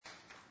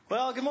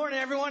Well, good morning,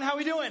 everyone. How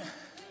we doing?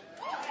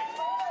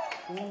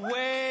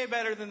 Way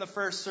better than the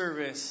first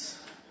service.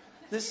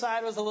 This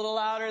side was a little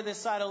louder, this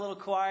side a little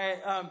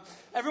quiet.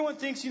 Everyone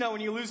thinks, when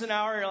you lose an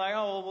hour, you're like,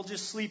 oh, well, we'll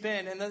just sleep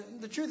in. And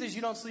the truth is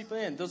you don't sleep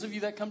in. Those of you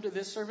that come to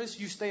this service,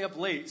 you stay up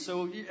late.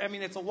 So,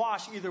 it's a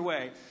wash either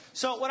way.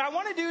 So what I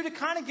want to do to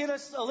kind of get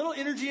us a little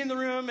energy in the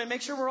room and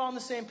make sure we're all on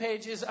the same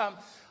page is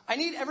I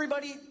need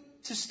everybody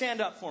to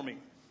stand up for me.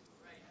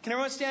 Can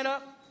everyone stand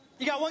up?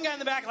 You got one guy in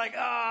the back like,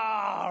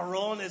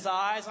 rolling his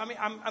eyes.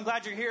 I'm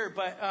glad you're here,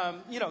 but,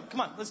 come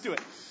on, let's do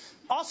it.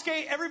 I'll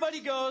skate,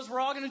 everybody goes,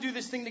 we're all going to do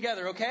this thing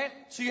together, okay?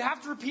 So you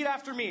have to repeat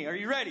after me. Are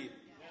you ready?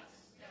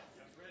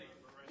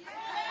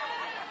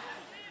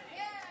 Yes.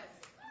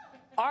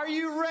 Are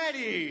you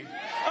ready?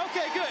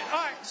 Okay, good.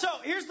 All right, so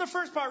here's the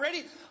first part.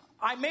 Ready?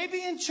 I may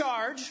be in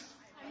charge,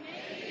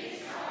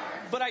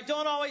 but I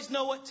don't always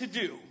know what to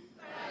do.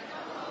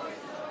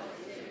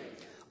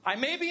 I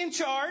may be in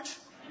charge,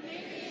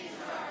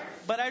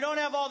 but I don't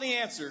have all the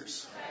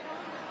answers.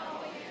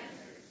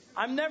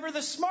 I'm never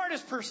the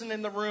smartest person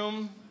in the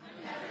room.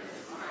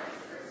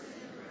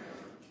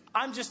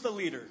 I'm just the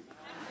leader.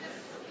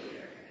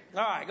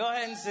 All right, go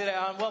ahead and sit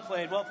down. Well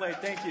played.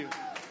 Thank you.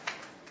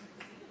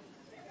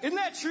 Isn't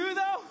that true,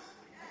 though?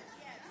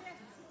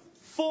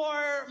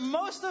 For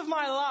most of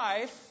my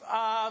life,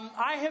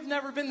 I have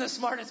never been the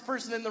smartest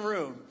person in the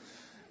room.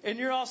 And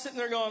you're all sitting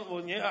there going,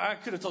 well, yeah, I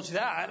could have told you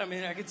that.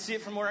 I could see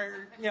it from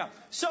where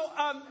So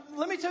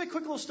let me tell you a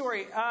quick little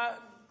story.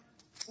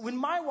 When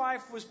my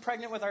wife was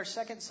pregnant with our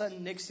second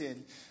son,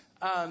 Nixon,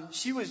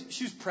 she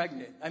was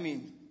pregnant.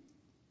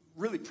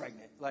 Really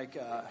pregnant.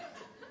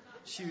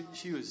 She's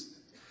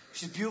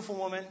a beautiful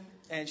woman,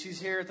 and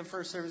she's here at the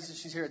first service, and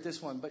she's here at this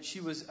one, but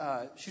she was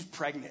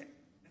pregnant.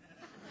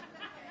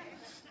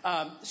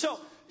 So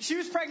she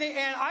was pregnant,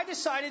 and I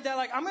decided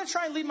that, I'm going to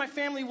try and lead my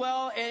family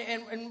well,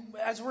 and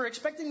as we're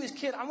expecting this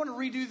kid, I want to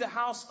redo the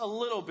house a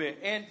little bit.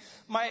 And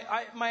my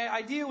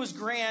idea was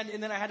grand,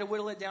 and then I had to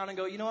whittle it down and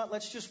go, you know what,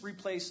 let's just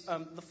replace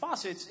the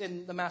faucets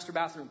in the master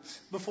bathroom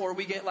before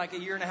we get a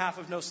year and a half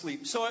of no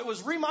sleep. So it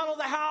was remodel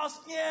the house,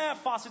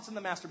 faucets in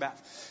the master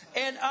bath.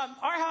 And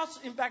our house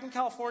back in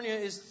California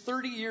is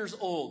 30 years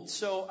old,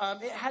 so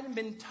it hadn't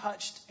been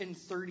touched in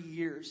 30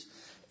 years.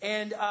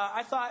 And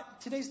I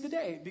thought, today's the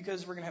day,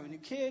 because we're going to have a new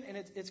kid, and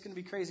it's going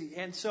to be crazy.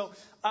 And so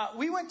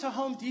we went to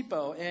Home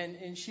Depot,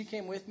 and she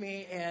came with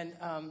me. And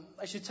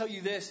I should tell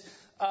you this.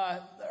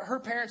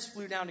 Her parents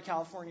flew down to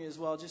California as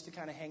well, just to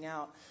kind of hang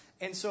out.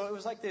 And so it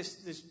was like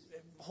this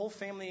whole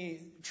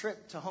family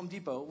trip to Home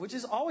Depot, which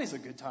is always a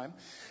good time.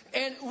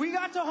 And we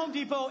got to Home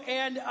Depot,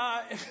 and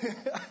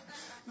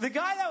the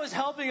guy that was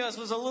helping us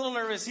was a little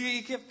nervous.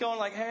 He kept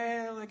going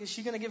hey, is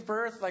she going to give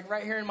birth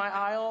right here in my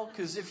aisle?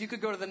 Because if you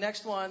could go to the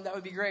next one, that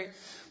would be great.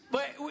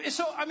 But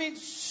so,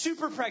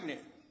 super pregnant.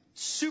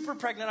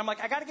 I'm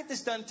like, I got to get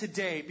this done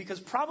today, because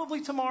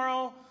probably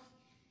tomorrow,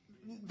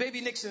 baby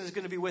Nixon is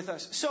going to be with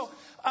us. So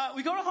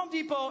we go to Home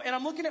Depot, and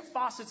I'm looking at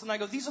faucets, and I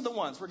go, these are the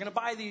ones. We're going to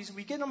buy these.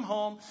 We get them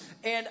home,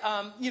 and,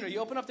 you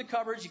open up the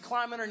cupboards, you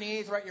climb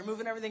underneath, right? You're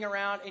moving everything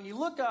around, and you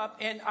look up,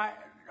 and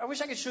I wish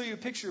I could show you a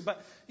picture,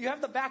 but you have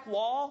the back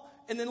wall,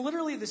 and then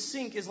literally the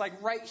sink is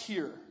right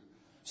here.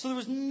 So there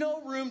was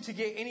no room to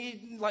get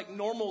any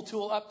normal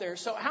tool up there.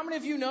 So how many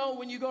of you know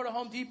when you go to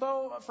Home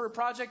Depot for a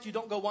project, you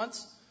don't go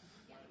once?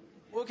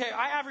 Okay,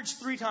 I average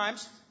 3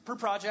 times per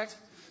project.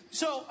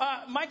 So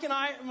Mike and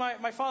I,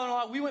 my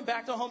father-in-law, we went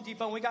back to Home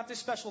Depot, and we got this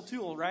special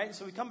tool, right?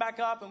 So we come back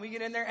up, and we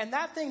get in there, and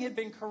that thing had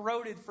been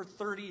corroded for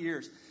 30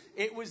 years.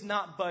 It was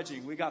not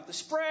budging. We got the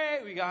spray.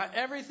 We got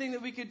everything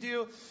that we could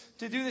do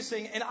to do this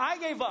thing. And I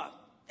gave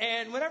up.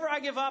 And whenever I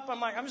give up,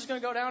 I'm like, I'm just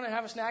going to go down and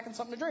have a snack and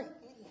something to drink.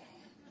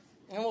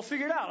 And we'll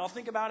figure it out. I'll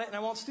think about it, and I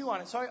won't stew on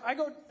it. So I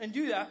go and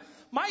do that.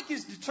 Mike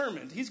is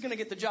determined. He's going to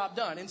get the job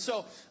done. And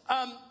so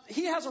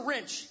he has a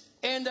wrench.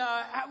 And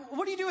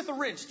what do you do with a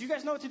wrench? Do you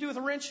guys know what to do with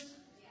a wrench?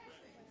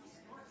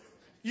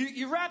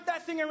 You wrap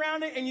that thing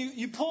around it, and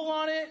you pull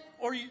on it,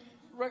 or you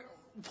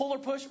pull or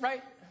push,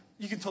 right?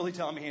 You can totally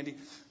tell I'm handy.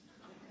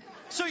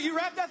 So you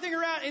wrap that thing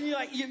around, and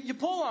you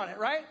pull on it,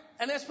 right?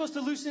 And that's supposed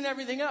to loosen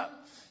everything up.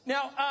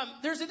 Now,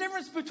 there's a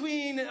difference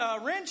between a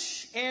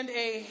wrench and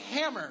a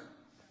hammer.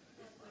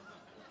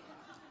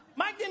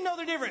 Mike didn't know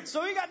the difference.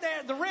 So he got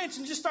the wrench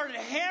and just started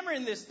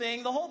hammering this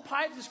thing. The whole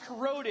pipe is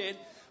corroded,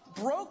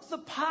 broke the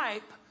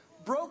pipe,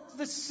 broke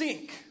the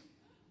sink.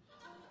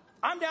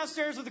 I'm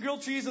downstairs with the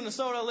grilled cheese and the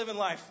soda, living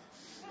life.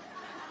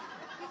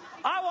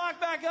 I walk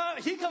back up.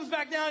 He comes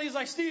back down. He's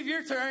like, Steve,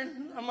 your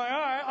turn. I'm like, all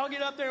right, I'll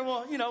get up there.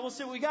 We'll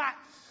see what we got.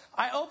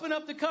 I open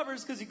up the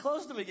covers because he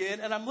closed them again,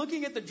 and I'm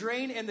looking at the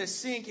drain and the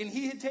sink, and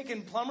he had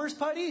taken plumber's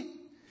putty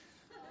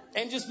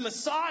and just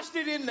massaged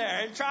it in there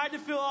and tried to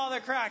fill all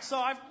the cracks. So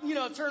I,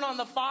 turn on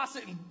the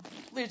faucet, and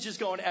it's just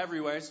going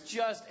everywhere. It's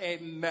just a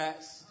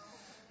mess.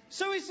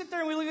 So we sit there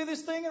and we look at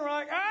this thing, and we're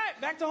like, all right,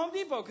 back to Home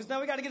Depot, because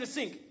now we got to get a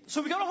sink.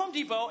 So we go to Home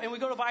Depot, and we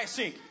go to buy a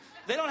sink.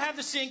 They don't have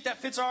the sink that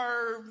fits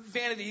our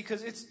vanity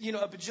because it's,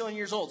 a bajillion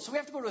years old. So we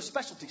have to go to a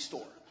specialty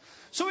store.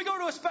 So we go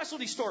to a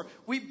specialty store.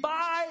 We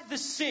buy the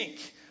sink.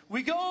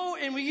 we go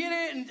and we get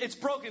it, and it's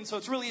broken, so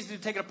it's really easy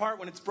to take it apart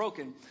when it's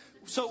broken.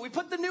 So we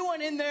put the new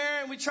one in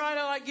there, and we try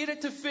to like get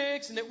it to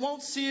fix, and it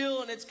won't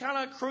seal, and it's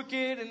kind of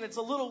crooked, and it's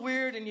a little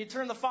weird, and you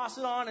turn the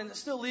faucet on, and it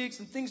still leaks,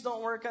 and things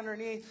don't work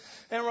underneath.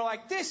 And we're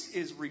like, this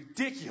is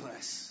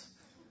ridiculous.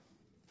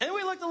 And then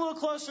we looked a little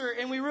closer,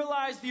 and we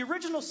realized the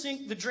original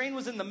sink, the drain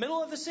was in the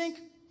middle of the sink,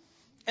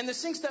 and the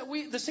sink that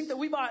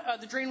we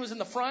bought, the drain was in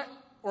the front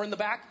or in the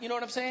back. You know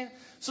what I'm saying?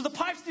 So the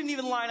pipes didn't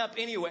even line up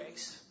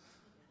anyways.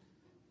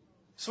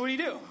 So what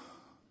do?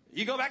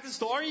 You go back to the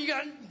store and you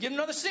got to get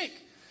another sink.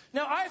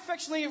 Now, I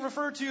affectionately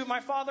refer to my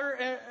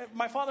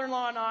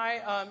father-in-law and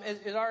I,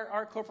 at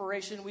our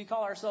corporation, we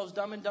call ourselves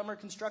Dumb and Dumber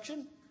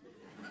Construction.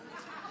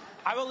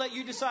 I will let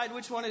you decide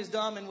which one is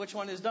dumb and which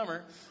one is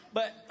dumber.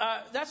 But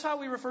that's how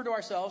we refer to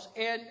ourselves.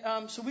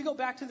 And so we go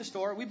back to the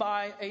store. We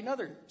buy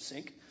another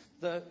sink,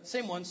 the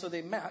same one, so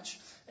they match.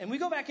 And we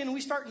go back in and we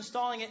start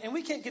installing it, and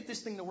we can't get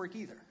this thing to work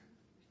either.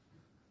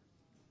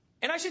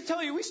 And I should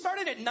tell you, we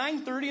started at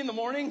 9:30 in the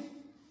morning.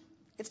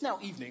 It's now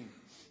evening.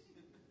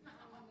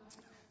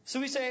 So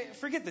we say,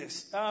 forget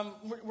this.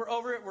 We're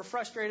over it. We're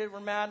frustrated. We're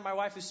mad. My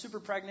wife is super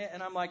pregnant.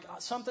 And I'm like,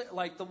 something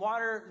like the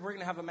water, we're going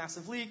to have a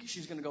massive leak.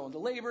 She's going to go into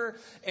labor.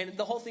 And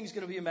the whole thing's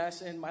going to be a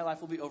mess. And my life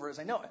will be over as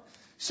I know it.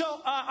 So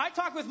I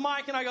talk with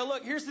Mike and I go,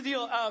 look, here's the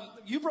deal.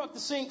 You broke the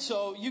sink,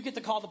 so you get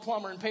to call the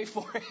plumber and pay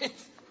for it.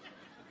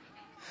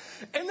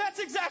 And that's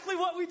exactly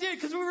what we did,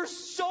 because we were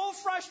so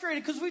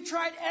frustrated because we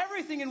tried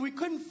everything and we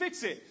couldn't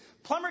fix it.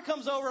 Plumber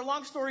comes over,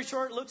 long story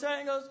short, looks at it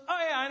and goes,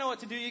 oh, yeah, I know what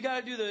to do. You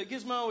got to do the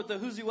gizmo with the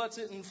whoosy what's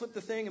it and flip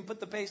the thing and put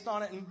the paste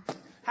on it. And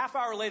half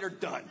hour later,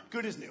 done.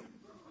 Good as new.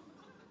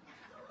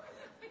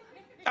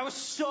 I was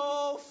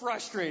so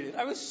frustrated.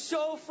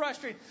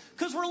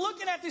 Because we're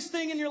looking at this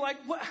thing and you're like,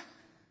 what?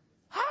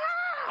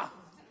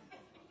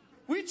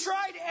 We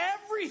tried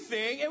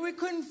everything and we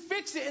couldn't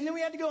fix it. And then we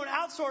had to go and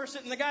outsource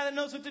it. And the guy that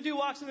knows what to do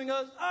walks in and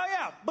goes, oh,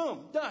 yeah, boom,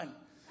 done.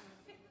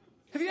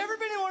 Have you ever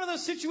been in one of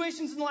those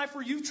situations in life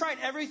where you've tried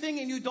everything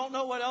and you don't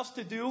know what else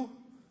to do?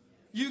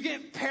 You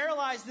get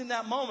paralyzed in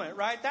that moment,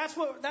 right? That's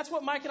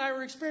what Mike and I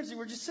were experiencing.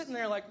 We're just sitting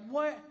there like,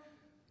 what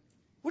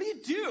do you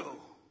do?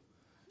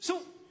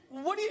 So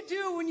what do you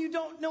do when you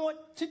don't know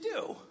what to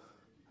do?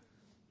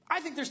 I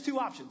think there's two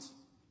options.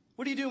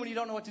 What do you do when you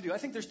don't know what to do? I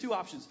think there's two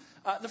options.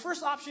 The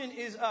first option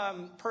is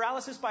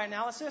paralysis by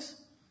analysis,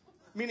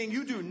 meaning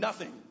you do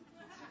nothing.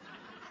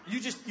 You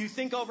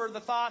think over the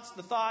thoughts,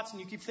 and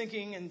you keep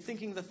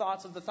thinking the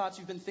thoughts of the thoughts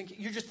you've been thinking.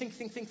 You just think,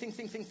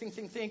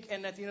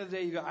 and at the end of the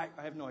day, you go, I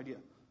have no idea.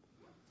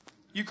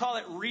 You call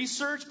it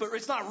research, but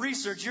it's not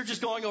research. You're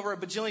just going over a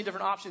bajillion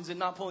different options and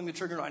not pulling the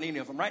trigger on any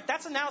of them, right?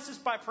 That's analysis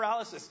by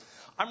paralysis.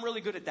 I'm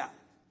really good at that.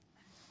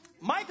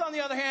 Mike, on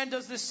the other hand,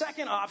 does this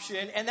second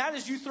option, and that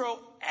is you throw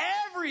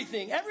every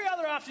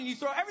other option, you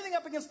throw everything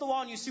up against the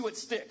wall and you see what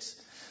sticks.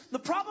 The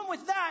problem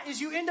with that is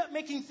you end up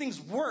making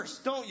things worse,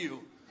 don't you?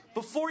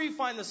 Before you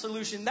find the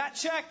solution. That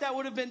check that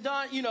would have been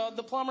done,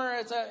 the plumber,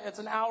 it's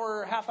an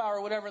hour, half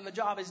hour, whatever, and the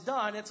job is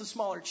done. It's a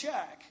smaller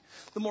check.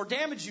 The more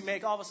damage you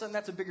make, all of a sudden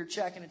that's a bigger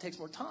check and it takes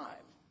more time.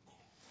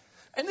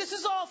 And this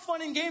is all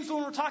fun and games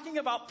when we're talking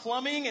about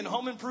plumbing and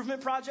home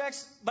improvement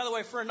projects. By the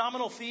way, for a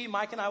nominal fee,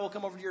 Mike and I will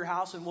come over to your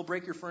house and we'll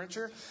break your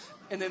furniture.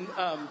 And then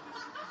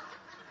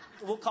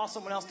we'll call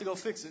someone else to go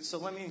fix it. So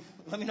let me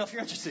know if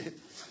you're interested.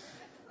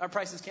 Our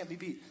prices can't be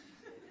beat.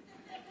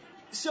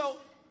 So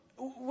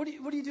what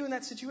do you do in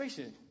that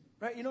situation?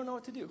 Right? You don't know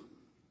what to do.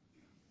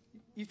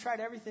 You've tried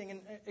everything.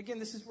 And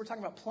again, we're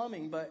talking about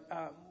plumbing, but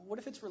what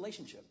if it's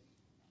relationship?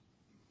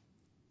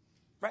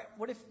 Right?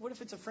 What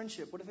if it's a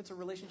friendship? What if it's a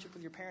relationship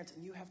with your parents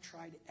and you have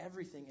tried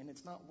everything and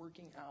it's not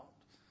working out?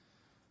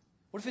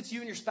 What if it's you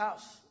and your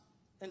spouse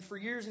and for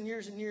years and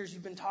years and years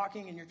you've been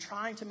talking and you're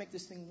trying to make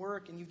this thing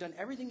work and you've done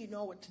everything you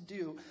know what to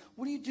do?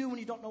 What do you do when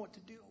you don't know what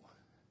to do?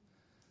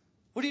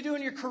 What do you do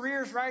in your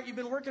careers, right? You've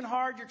been working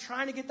hard. You're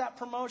trying to get that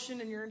promotion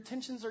and your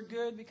intentions are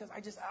good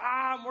because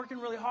I'm working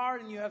really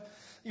hard and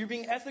you're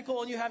being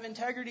ethical and you have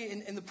integrity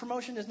and the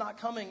promotion is not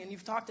coming and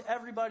you've talked to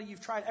everybody.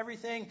 You've tried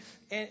everything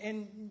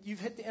and you've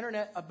hit the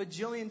internet a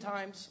bajillion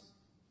times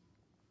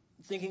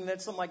thinking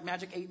that's some like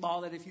magic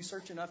 8-ball that if you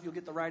search enough, you'll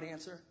get the right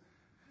answer.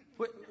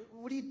 What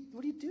do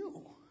you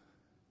do?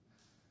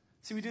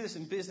 See, we do this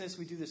in business.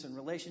 We do this in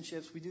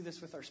relationships. We do this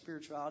with our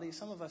spirituality.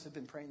 Some of us have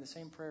been praying the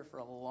same prayer for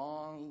a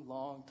long,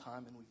 long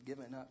time, and we've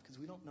given up because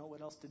we don't know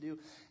what else to do,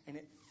 and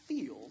it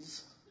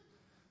feels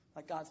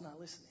like God's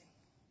not listening.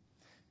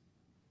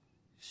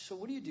 So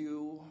what do you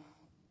do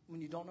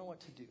when you don't know what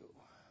to do?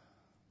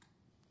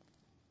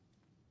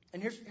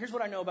 And here's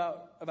what I know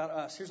about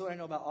us. Here's what I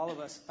know about all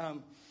of us.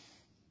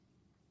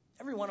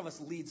 Every one of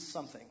us leads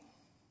something.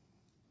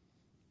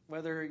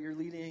 Whether you're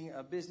leading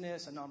a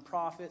business, a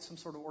nonprofit, some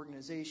sort of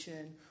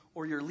organization,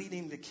 or you're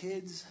leading the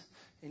kids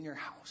in your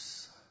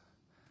house.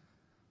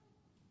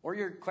 Or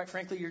quite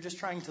frankly, you're just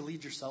trying to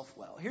lead yourself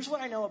well. Here's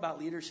what I know about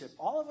leadership.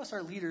 All of us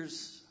are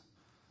leaders.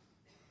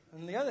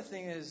 And the other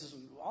thing is,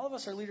 all of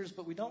us are leaders,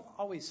 but we don't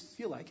always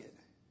feel like it.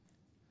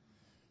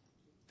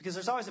 Because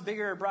there's always a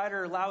bigger,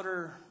 brighter,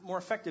 louder, more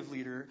effective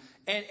leader.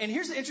 And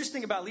here's the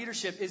interesting about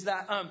leadership is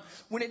that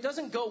when it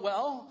doesn't go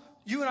well,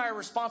 you and I are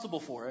responsible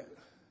for it.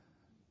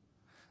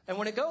 And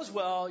when it goes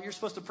well, you're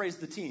supposed to praise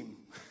the team.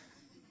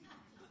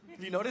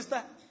 Have you noticed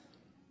that?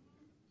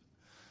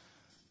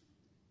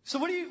 So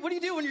what do you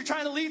do when you're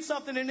trying to lead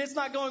something and it's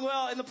not going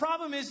well? And the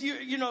problem is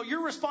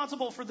you're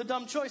responsible for the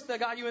dumb choice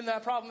that got you in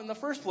that problem in the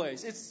first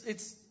place.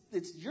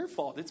 It's your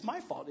fault. It's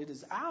my fault. It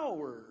is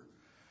our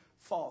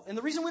fault. And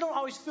the reason we don't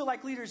always feel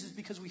like leaders is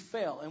because we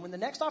fail. And when the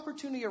next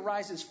opportunity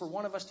arises for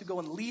one of us to go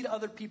and lead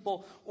other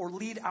people or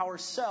lead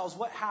ourselves,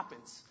 what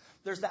happens?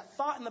 There's that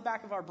thought in the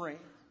back of our brain.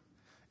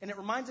 And it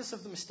reminds us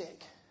of the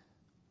mistake.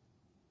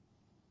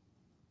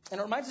 And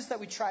it reminds us that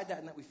we tried that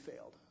and that we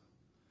failed.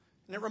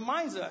 And it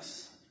reminds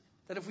us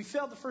that if we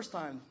failed the first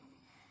time,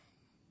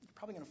 we're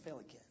probably going to fail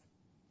again.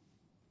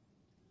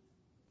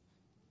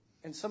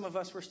 And some of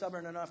us were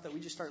stubborn enough that we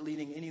just start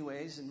leading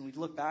anyways, and we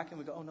look back and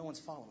we go, oh, no one's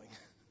following.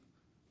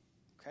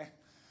 Okay?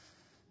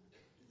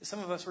 Some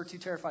of us were too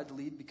terrified to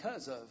lead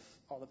because of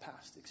all the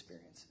past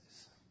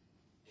experiences.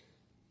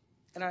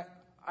 And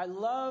I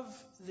love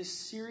this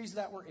series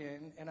that we're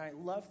in, and I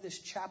love this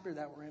chapter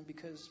that we're in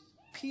because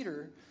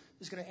Peter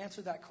is going to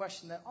answer that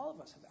question that all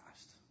of us have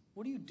asked.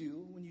 What do you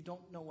do when you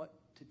don't know what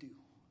to do?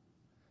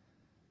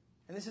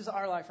 And this is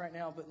our life right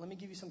now, but let me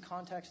give you some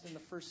context in the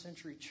first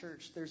century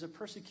church. There's a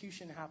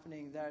persecution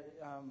happening that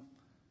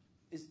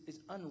is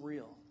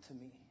unreal to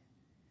me.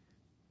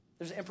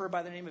 There's an emperor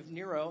by the name of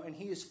Nero, and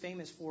he is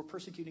famous for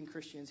persecuting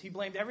Christians. He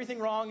blamed everything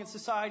wrong in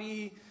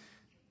society,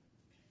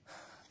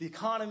 the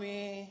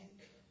economy,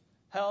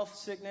 health,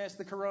 sickness,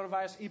 the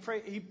coronavirus.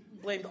 He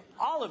blamed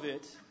all of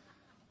it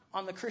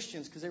on the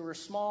Christians because they were a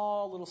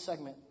small little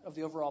segment of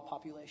the overall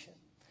population.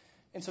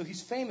 And so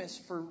he's famous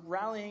for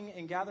rallying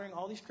and gathering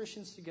all these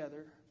Christians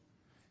together,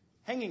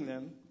 hanging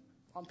them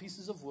on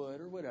pieces of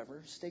wood or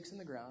whatever, stakes in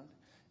the ground.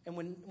 And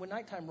when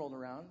nighttime rolled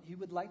around, he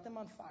would light them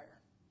on fire.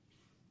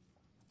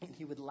 And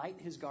he would light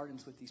his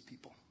gardens with these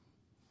people.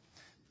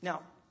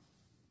 Now,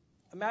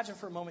 imagine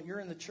for a moment you're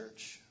in the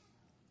church.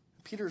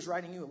 Peter's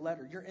writing you a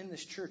letter. You're in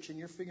this church and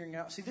you're figuring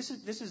out. See, this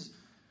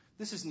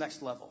is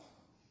next level.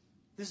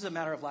 This is a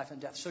matter of life and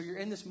death. So you're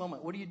in this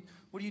moment. What do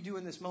you do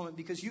in this moment?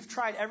 Because you've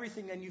tried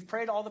everything and you've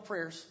prayed all the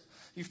prayers.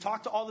 You've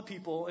talked to all the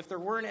people. If there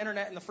were an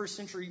internet in the first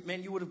century,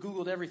 man, you would have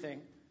Googled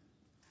everything.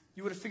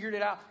 You would have figured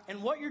it out.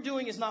 And what you're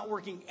doing is not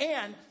working.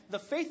 And the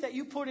faith that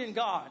you put in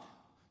God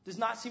does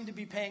not seem to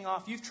be paying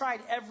off. You've tried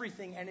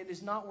everything and it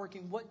is not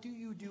working. What do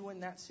you do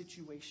in that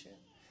situation?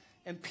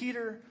 And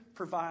Peter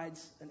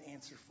provides an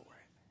answer for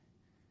it.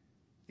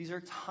 These are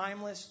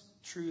timeless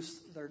truths.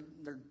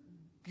 They're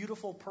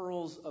beautiful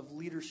pearls of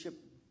leadership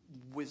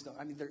wisdom.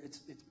 I mean, it's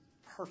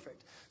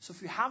perfect. So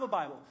if you have a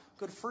Bible,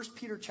 go to 1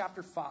 Peter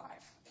chapter 5.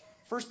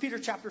 1 Peter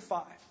chapter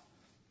 5.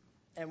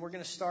 And we're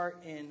going to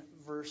start in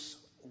verse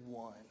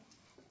 1.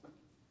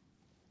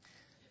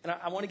 And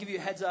I want to give you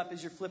a heads up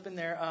as you're flipping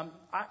there.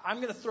 I'm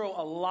going to throw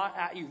a lot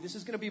at you. This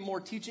is going to be more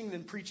teaching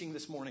than preaching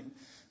this morning.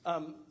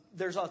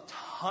 There's a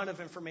ton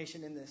of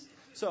information in this.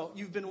 So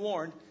you've been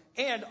warned.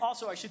 And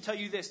also, I should tell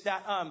you this,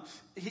 that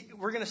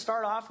we're going to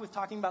start off with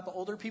talking about the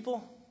older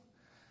people.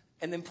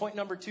 And then point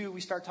number 2, we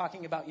start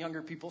talking about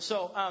younger people.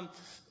 So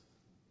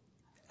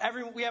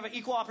we have an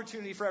equal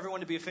opportunity for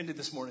everyone to be offended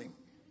this morning.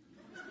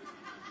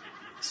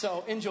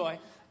 So enjoy.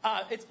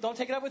 Don't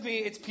take it up with me.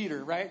 It's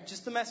Peter, right?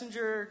 Just the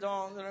messenger.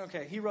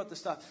 Okay, he wrote the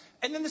stuff.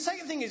 And then the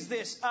second thing is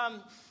this.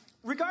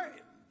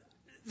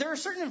 There are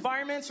certain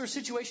environments or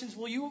situations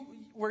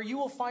where you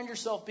will find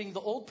yourself being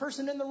the old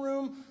person in the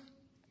room.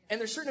 And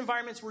there's certain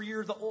environments where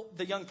you're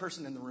the young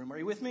person in the room. Are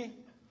you with me?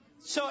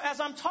 So as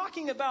I'm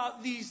talking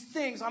about these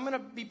things, I'm going to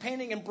be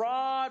painting in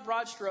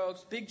broad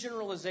strokes, big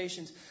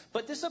generalizations.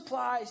 But this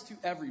applies to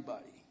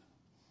everybody.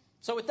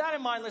 So with that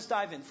in mind, let's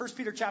dive in. 1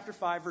 Peter chapter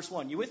 5, verse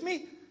 1. You with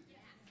me?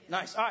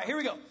 Nice. All right, here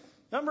we go.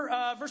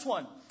 Verse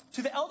 1.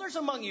 To the elders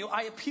among you,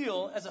 I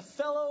appeal as a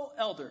fellow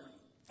elder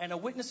and a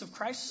witness of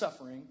Christ's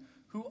suffering,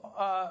 who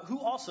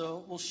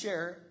also will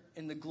share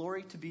in the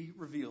glory to be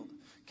revealed.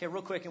 Okay,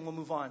 real quick, and we'll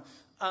move on.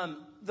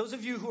 Those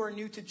of you who are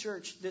new to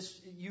church,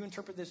 you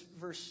interpret this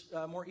verse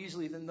more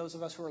easily than those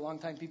of us who are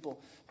longtime people,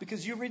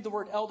 because you read the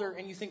word elder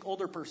and you think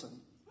older person,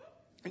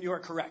 and you are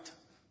correct.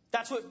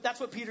 That's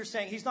what Peter's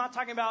saying. He's not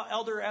talking about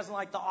elder as in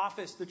like the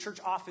office, the church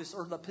office,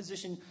 or the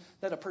position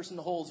that a person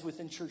holds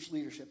within church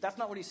leadership. That's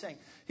not what he's saying.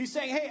 He's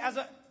saying, hey, as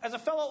a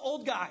fellow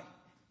old guy,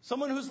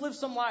 someone who's lived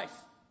some life,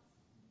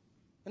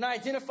 and I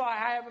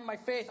have in my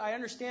faith, I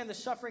understand the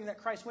suffering that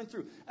Christ went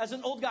through. As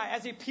an old guy,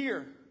 as a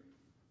peer,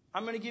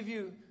 I'm going to give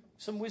you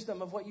some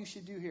wisdom of what you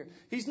should do here.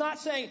 He's not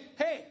saying,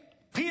 hey,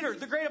 Peter,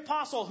 the great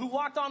apostle who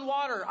walked on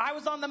water. I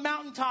was on the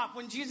mountaintop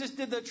when Jesus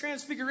did the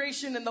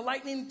transfiguration and the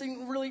lightning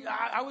thing. Really,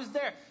 I was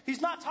there. He's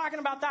not talking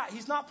about that.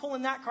 He's not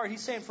pulling that card.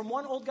 He's saying from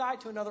one old guy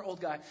to another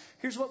old guy.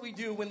 Here's what we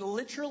do when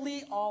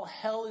literally all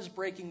hell is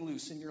breaking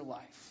loose in your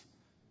life.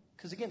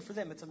 Because again, for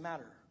them, it's a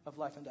matter of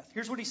life and death.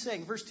 Here's what he's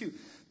saying. Verse 2.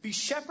 Be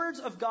shepherds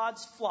of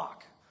God's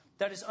flock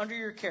that is under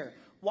your care,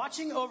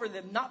 watching over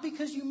them, not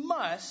because you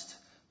must,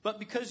 but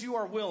because you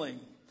are willing.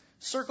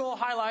 Circle,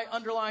 highlight,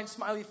 underline,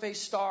 smiley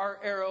face, star,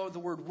 arrow, the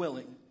word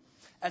willing.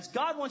 As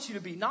God wants you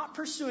to be, not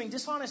pursuing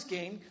dishonest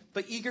gain,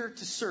 but eager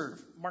to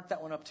serve. Mark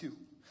that one up too.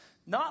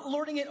 Not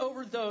lording it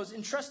over those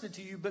entrusted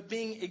to you, but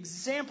being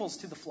examples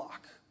to the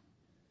flock.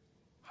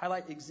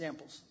 Highlight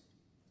examples.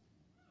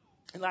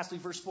 And lastly,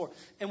 verse 4.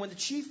 And when the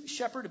chief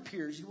shepherd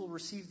appears, you will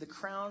receive the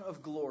crown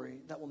of glory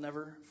that will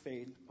never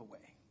fade away.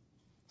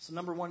 So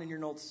number one in your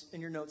notes,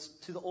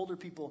 to the older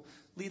people,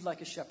 lead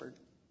like a shepherd.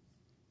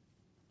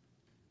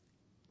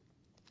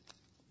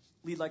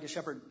 Lead like a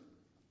shepherd.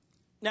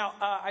 Now,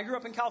 I grew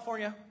up in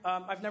California.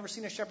 I've never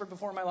seen a shepherd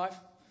before in my life.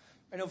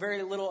 I know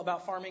very little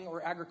about farming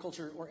or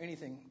agriculture or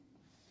anything.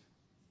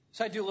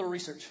 So I do a little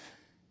research.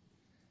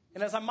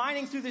 And as I'm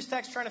mining through this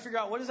text, trying to figure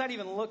out what does that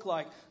even look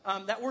like,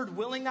 that word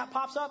willing that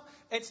pops up,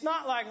 it's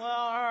not like, well,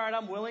 all right,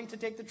 I'm willing to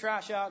take the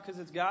trash out because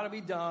it's got to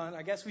be done.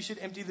 I guess we should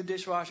empty the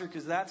dishwasher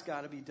because that's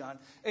got to be done.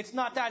 It's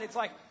not that. It's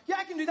like, yeah,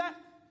 I can do that.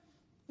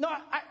 No,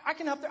 I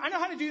can help there. I know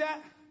how to do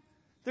that.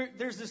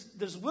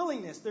 There's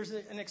willingness. There's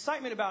an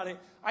excitement about it.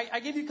 I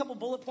gave you a couple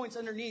bullet points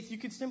underneath. You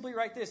could simply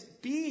write this.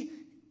 Be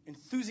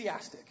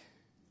enthusiastic.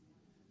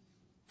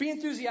 Be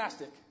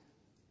enthusiastic.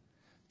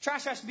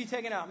 Trash has to be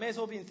taken out. May as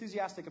well be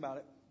enthusiastic about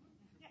it.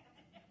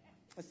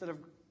 Instead of,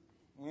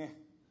 eh.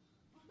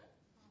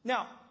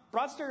 Now,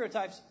 broad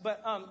stereotypes,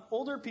 but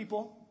older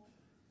people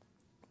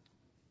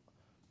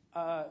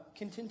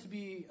can tend to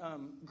be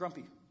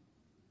grumpy.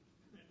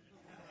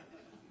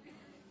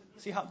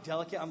 See how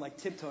delicate? I'm like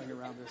tiptoeing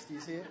around this. Do you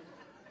see it?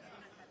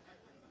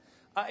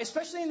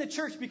 Especially in the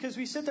church, because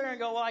we sit there and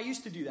go, well, I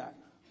used to do that.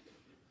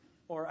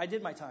 Or I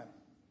did my time.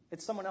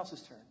 It's someone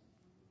else's turn.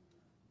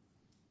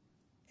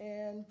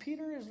 And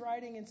Peter is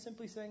writing and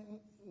simply saying,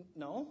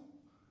 no.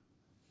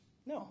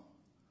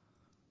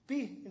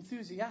 Be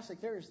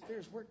enthusiastic.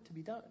 There's work to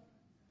be done.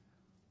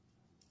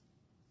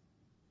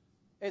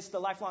 It's the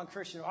lifelong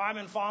Christian. I've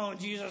been following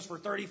Jesus for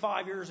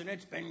 35 years and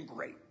it's been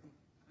great.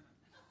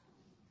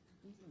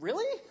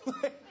 Really?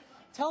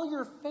 Tell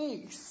your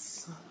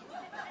face.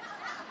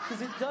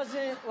 Because it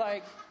doesn't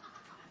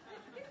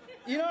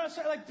you know what I'm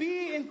saying? Like,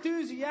 be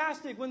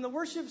enthusiastic. When the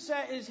worship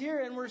set is here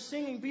and we're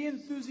singing, be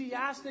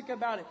enthusiastic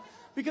about it.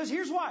 Because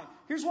here's why.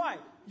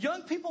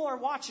 Young people are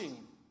watching.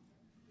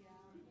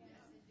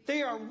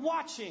 They are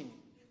watching.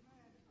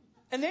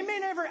 And they may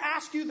never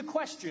ask you the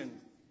question,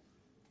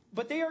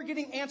 but they are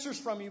getting answers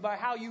from you by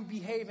how you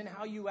behave and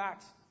how you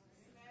act.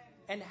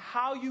 And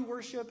how you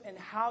worship and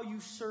how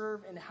you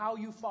serve and how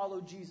you follow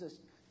Jesus.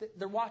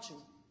 They're watching.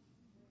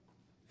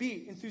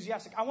 Be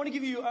enthusiastic. I want to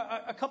give you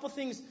a couple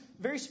things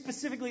very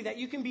specifically that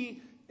you can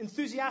be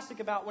enthusiastic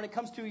about when it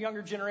comes to a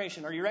younger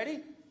generation. Are you ready?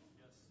 Yes.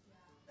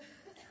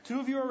 2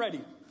 of you are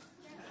ready.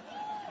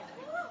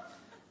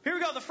 Here we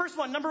go. The first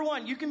one, number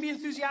 1, you can be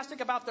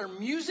enthusiastic about their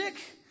music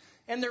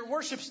and their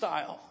worship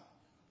style.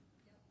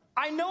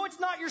 I know it's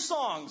not your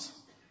songs.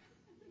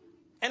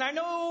 And I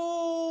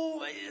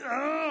know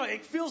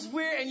it feels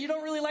weird and you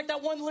don't really like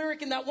that one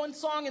lyric and that one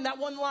song and that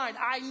one line.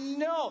 I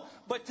know.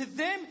 But to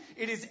them,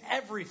 it is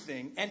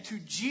everything. And to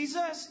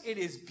Jesus, it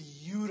is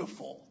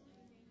beautiful.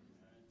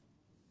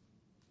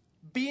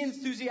 Be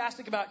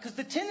enthusiastic about it. Because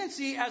the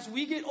tendency as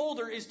we get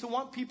older is to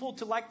want people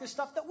to like the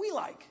stuff that we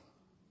like.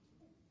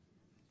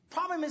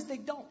 Problem is they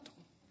don't.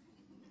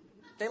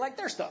 They like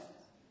their stuff.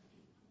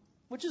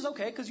 Which is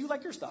okay because you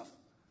like your stuff.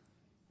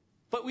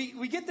 But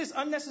we get this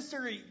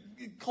unnecessary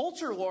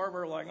culture war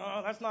where we're like,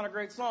 oh, that's not a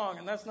great song.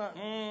 And that's not,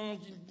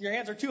 your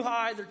hands are too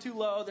high. They're too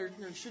low. There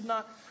should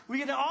not. We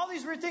get all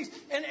these weird things.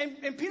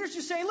 And Peter's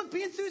just saying, look,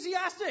 be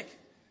enthusiastic.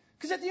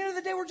 Because at the end of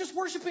the day, we're just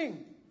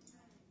worshiping.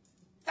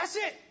 That's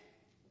it.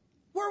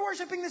 We're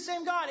worshiping the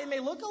same God. It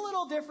may look a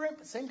little different,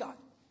 but same God.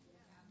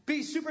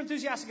 Be super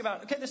enthusiastic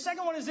about it. Okay, the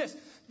second one is this.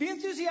 Be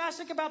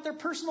enthusiastic about their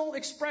personal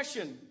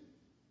expression.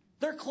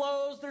 Their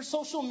clothes, their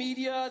social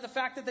media, the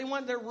fact that they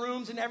want their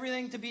rooms and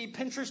everything to be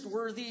Pinterest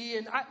worthy.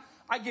 And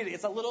I get it.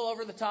 It's a little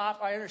over the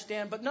top. I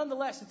understand. But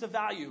nonetheless, it's a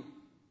value.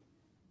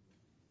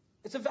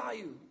 It's a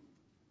value.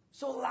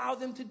 So allow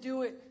them to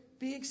do it.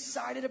 Be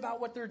excited about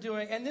what they're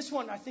doing. And this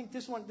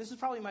is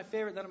probably my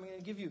favorite that I'm going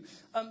to give you.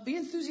 Be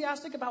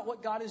enthusiastic about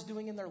what God is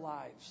doing in their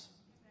lives.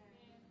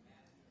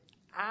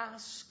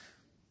 Ask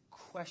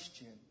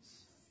questions.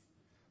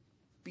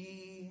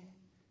 Be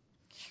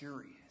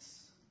curious.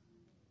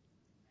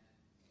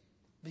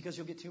 Because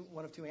you'll get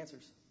one of two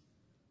answers.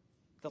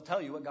 They'll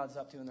tell you what God's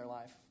up to in their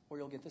life, or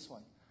you'll get this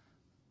one.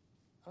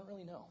 I don't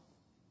really know.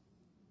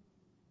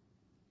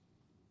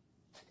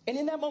 And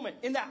in that moment,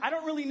 I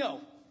don't really know,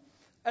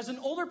 as an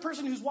older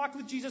person who's walked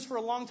with Jesus for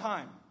a long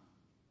time,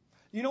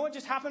 you know what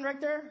just happened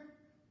right there?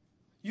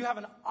 You have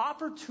an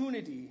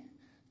opportunity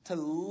to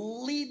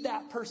lead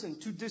that person,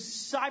 to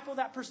disciple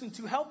that person,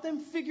 to help them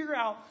figure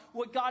out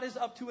what God is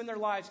up to in their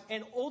lives.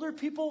 And older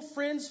people,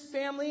 friends,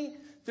 family,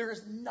 there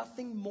is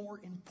nothing more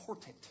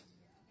important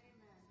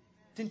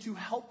than to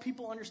help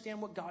people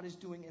understand what God is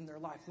doing in their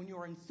life. When you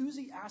are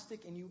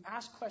enthusiastic and you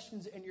ask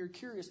questions and you're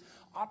curious,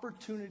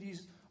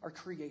 opportunities are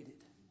created.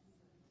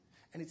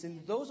 And it's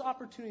in those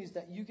opportunities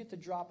that you get to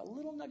drop a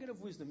little nugget of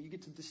wisdom. You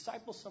get to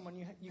disciple someone.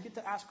 You get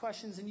to ask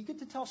questions, and you get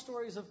to tell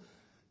stories of,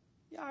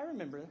 yeah, I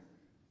remember.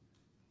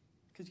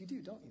 Because you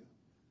do, don't you?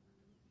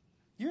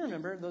 You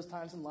remember those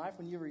times in life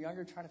when you were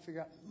younger trying to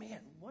figure out, man,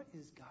 what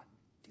is God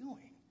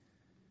doing?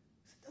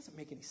 It doesn't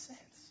make any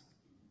sense.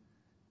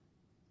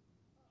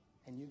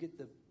 And you get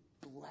the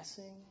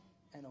blessing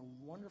and a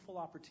wonderful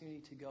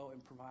opportunity to go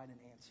and provide an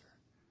answer.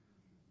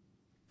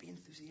 Be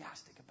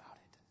enthusiastic about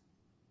it.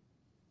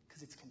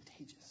 Because it's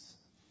contagious.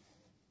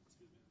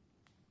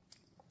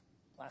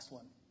 Last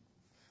one.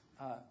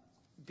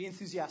 Be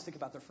enthusiastic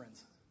about their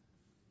friends.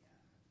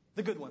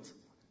 The good ones.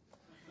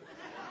 You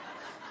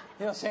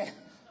know what I'm saying?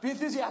 Be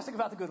enthusiastic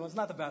about the good ones,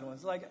 not the bad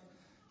ones. Like,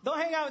 don't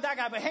hang out with that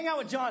guy, but hang out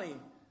with Johnny.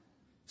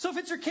 So if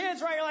it's your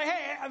kids, right, you're like,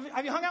 hey,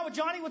 have you hung out with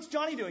Johnny? What's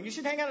Johnny doing? You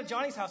should hang out at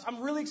Johnny's house.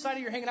 I'm really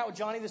excited you're hanging out with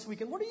Johnny this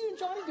weekend. What are you and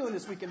Johnny doing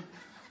this weekend?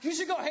 You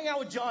should go hang out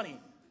with Johnny.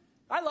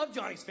 I love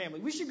Johnny's family.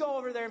 We should go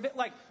over there and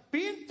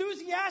be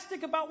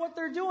enthusiastic about what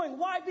they're doing.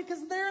 Why?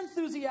 Because they're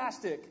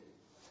enthusiastic.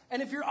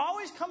 And if you're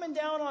always coming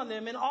down on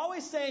them and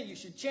always saying you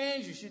should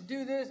change, you should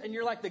do this, and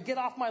you're like the get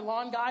off my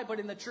lawn guy, but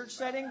in the church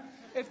setting,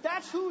 if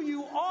that's who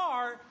you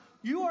are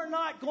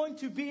not going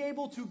to be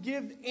able to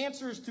give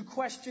answers to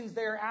questions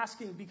they're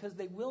asking because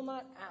they will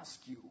not ask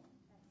you.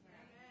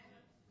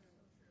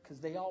 Because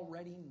they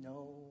already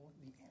know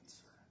the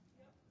answer.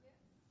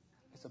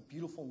 It's a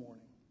beautiful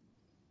morning.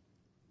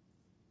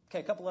 Okay,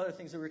 a couple other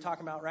things that we were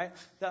talking about, right?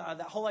 That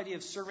whole idea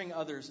of serving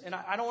others. And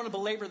I don't want to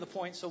belabor the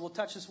point, so we'll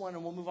touch this one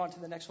and we'll move on to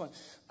the next one.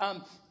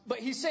 But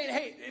he's saying,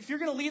 hey, if you're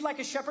going to lead like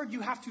a shepherd,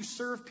 you have to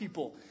serve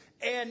people.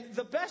 And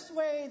the best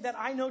way that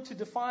I know to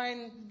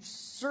define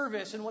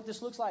service and what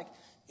this looks like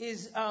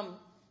is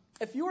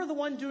if you are the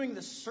one doing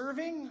the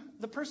serving,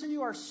 the person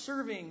you are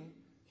serving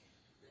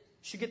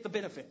should get the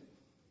benefit.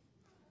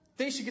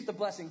 They should get the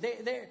blessing.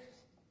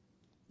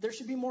 There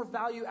should be more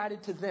value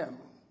added to them.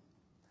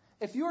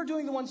 If you are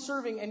doing the one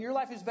serving and your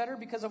life is better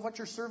because of what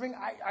you're serving,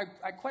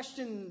 I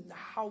question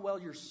how well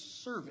you're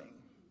serving.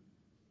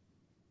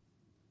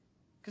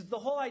 Because the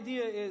whole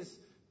idea is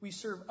we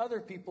serve other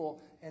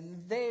people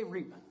and they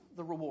reap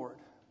the reward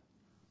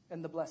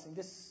and the blessing.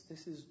 This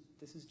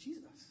is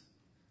Jesus.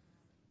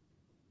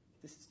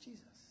 This is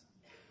Jesus.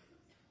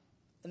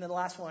 And then the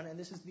last one, and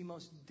this is the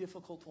most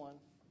difficult one.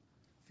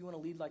 If you want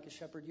to lead like a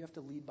shepherd, you have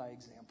to lead by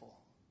example.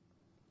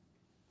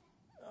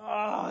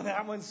 Oh,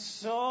 that one's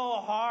so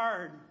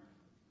hard.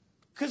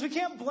 Because we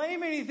can't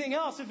blame anything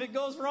else if it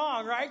goes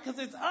wrong, right? Because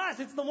it's us.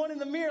 It's the one in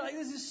the mirror. Like,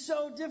 this is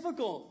so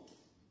difficult.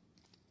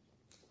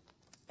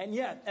 And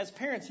yet, as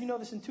parents, you know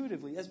this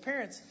intuitively. As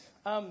parents,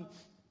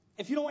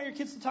 if you don't want your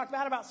kids to talk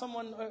bad about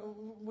someone,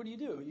 what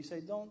do? You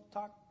say, don't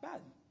talk bad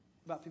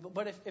about people.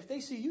 But if they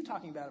see you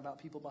talking bad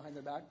about people behind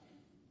their back.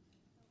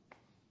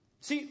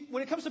 See,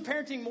 when it comes to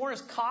parenting, more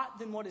is caught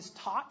than what is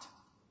taught.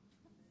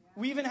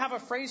 We even have a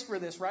phrase for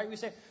this, right? We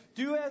say,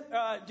 do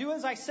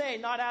as I say,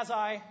 not as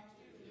I...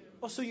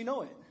 Oh, so you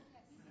know it.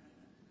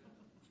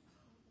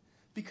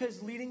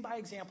 Because leading by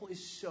example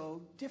is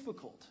so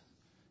difficult.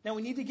 Now,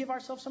 we need to give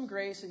ourselves some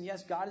grace. And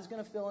yes, God is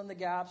going to fill in the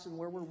gaps. And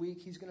where we're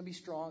weak, He's going to be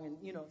strong. And,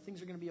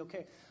 things are going to be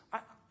okay.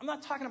 I'm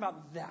not talking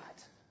about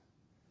that.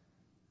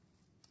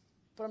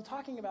 But I'm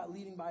talking about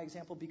leading by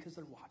example because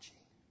they're watching.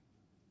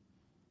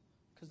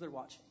 Because they're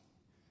watching.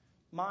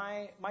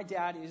 My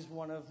dad is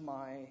one of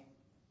my...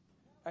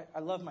 I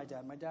love my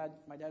dad. My dad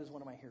is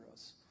one of my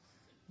heroes.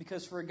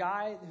 Because for a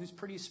guy who's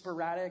pretty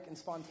sporadic and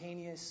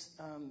spontaneous,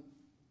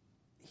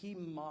 he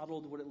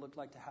modeled what it looked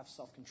like to have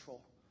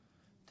self-control,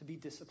 to be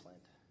disciplined.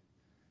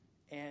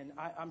 And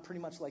I'm pretty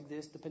much like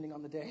this, depending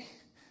on the day.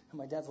 And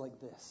my dad's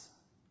like this,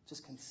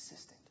 just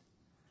consistent.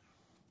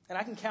 And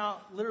I can count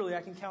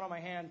on my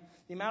hand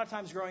the amount of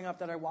times growing up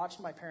that I watched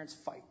my parents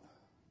fight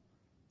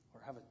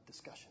or have a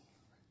discussion,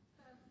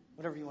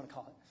 whatever you want to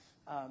call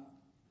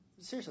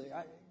it. Seriously,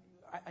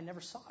 I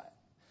never saw it.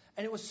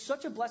 And it was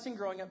such a blessing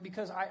growing up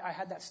because I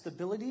had that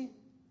stability.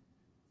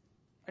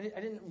 I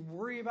didn't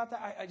worry about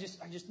that. I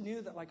just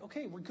knew that, like,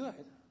 okay, we're good.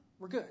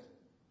 We're good.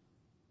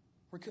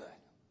 We're good.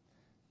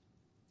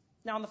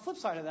 Now, on the flip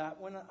side of that,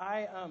 when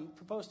I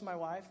proposed to my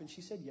wife and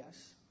she said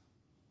yes,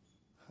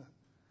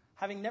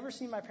 having never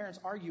seen my parents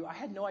argue, I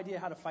had no idea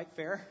how to fight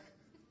fair.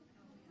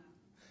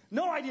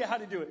 No idea how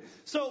to do it.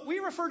 So we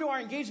refer to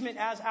our engagement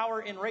as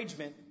our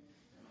enragement.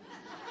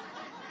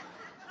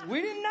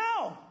 We didn't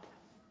know.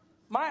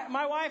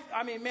 My wife,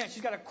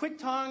 she's got a quick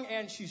tongue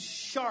and she's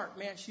sharp,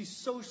 man. She's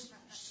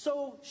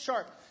so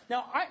sharp.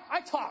 Now,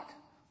 I talk,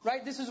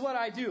 right? This is what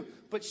I do.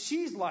 But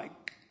she's like,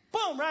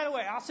 boom, right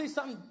away. I'll say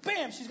something,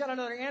 bam, she's got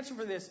another answer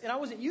for this. And I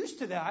wasn't used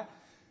to that.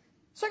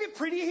 So I get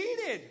pretty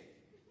heated.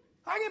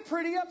 I get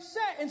pretty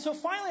upset. And so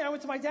finally I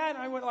went to my dad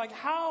and I went like,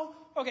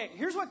 okay,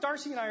 here's what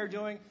Darcy and I are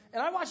doing.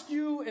 And I watched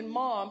you and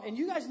Mom and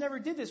you guys never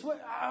did this.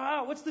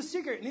 What's the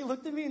secret? And he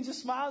looked at me and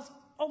just smiles.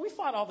 Oh, we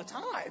fought all the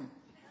time.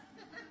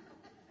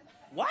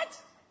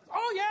 What?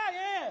 Oh,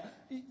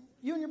 yeah.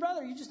 You and your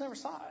brother, you just never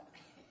saw it.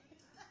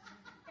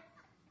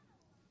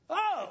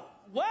 Oh,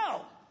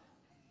 well,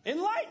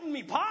 enlighten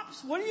me,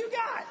 Pops. What do you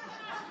got?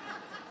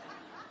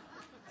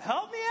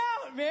 Help me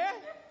out, man.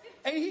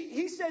 And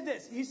he said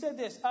this.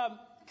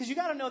 Because you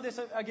got to know this.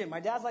 Again, my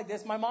dad's like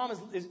this. My mom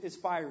is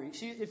fiery.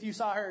 If you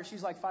saw her,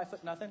 she's like 5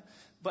 foot nothing.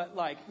 But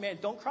like, man,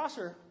 don't cross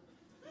her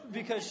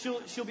because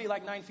she'll be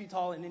like 9 feet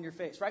tall and in your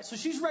face, right? So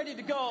she's ready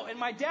to go. And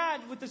my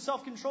dad, with the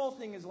self-control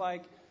thing, is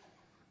like,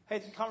 hey,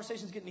 the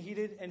conversation's getting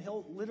heated, and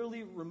he'll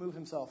literally remove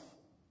himself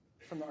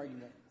from the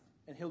argument.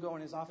 And he'll go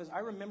in his office. I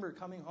remember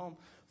coming home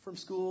from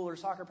school or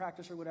soccer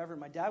practice or whatever.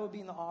 My dad would be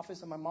in the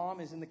office, and my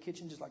mom is in the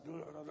kitchen just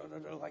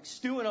like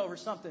stewing over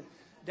something.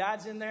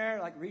 Dad's in there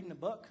like reading a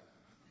book,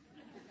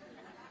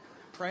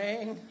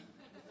 praying,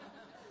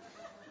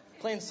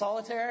 playing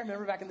solitaire.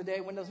 Remember back in the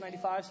day, Windows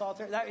 95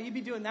 solitaire? He'd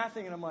be doing that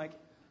thing, and I'm like,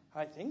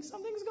 I think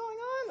something's going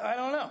on. I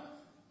don't know.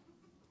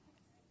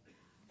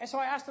 And so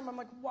I asked him, I'm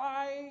like,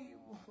 why?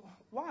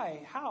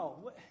 How?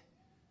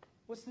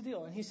 What's the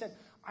deal? And he said,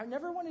 I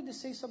never wanted to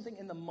say something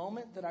in the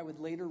moment that I would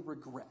later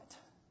regret.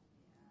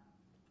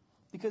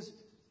 Because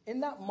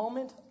in that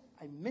moment,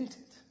 I meant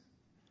it,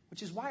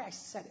 which is why I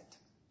said it.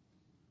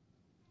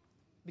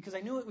 Because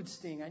I knew it would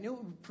sting. I knew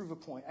it would prove a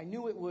point. I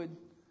knew it would.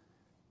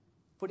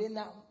 But in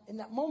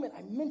that moment,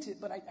 I meant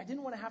it, but I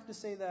didn't want to have to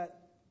say that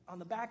on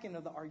the back end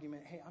of the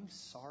argument, hey, I'm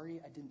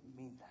sorry, I didn't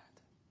mean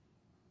that.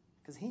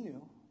 Because he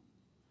knew,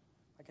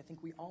 like I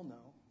think we all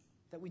know,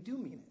 that we do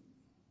mean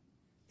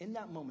it. In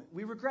that moment.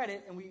 We regret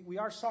it, and we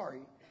are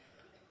sorry,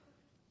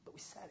 but we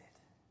said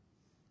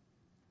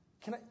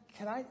it.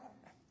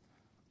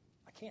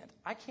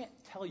 I can't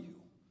tell you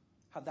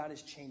how that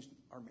has changed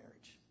our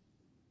marriage.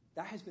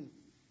 That has been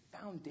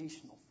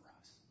foundational for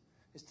us,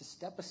 is to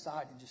step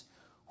aside and just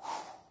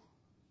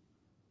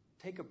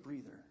take a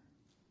breather.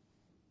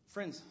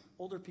 Friends,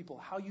 older people,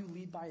 how you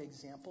lead by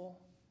example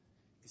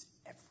is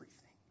everything.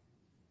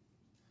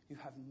 You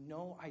have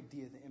no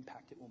idea the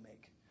impact it will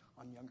make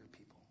on younger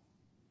people.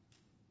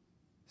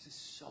 This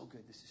is so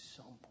good. This is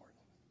so important.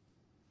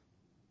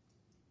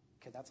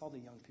 Okay, that's all the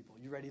young people.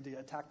 You ready to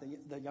attack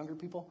the younger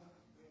people?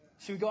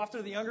 Should we go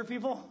after the younger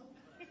people?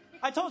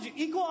 I told you,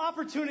 equal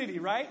opportunity,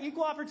 right?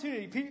 Equal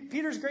opportunity.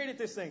 Peter's great at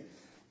this thing.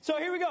 So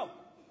here we go.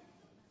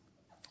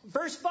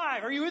 Verse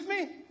 5. Are you with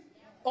me?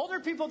 Older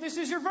people, this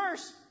is your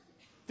verse.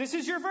 This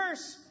is your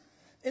verse.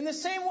 In the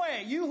same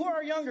way, you who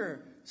are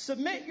younger,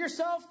 submit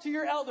yourself to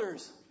your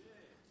elders.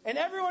 And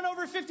everyone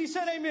over 50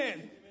 said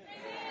amen.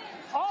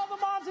 All the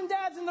moms and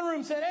dads in the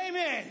room said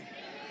amen.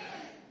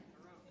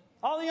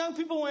 All the young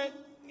people went,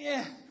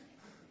 yeah,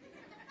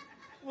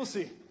 we'll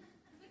see.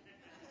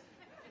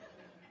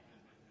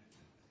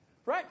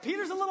 Right?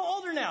 Peter's a little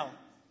older now.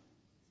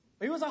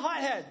 He was a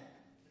hothead,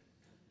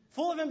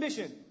 full of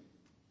ambition,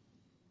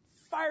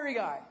 fiery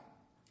guy.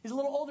 He's a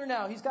little older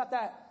now. He's got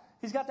that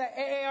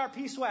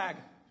AARP swag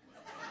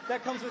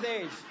that comes with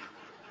age.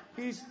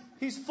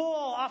 He's full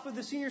off of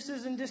the senior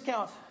citizen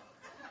discount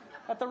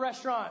at the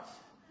restaurant.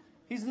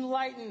 He's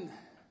enlightened.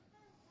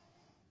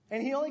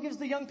 And he only gives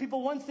the young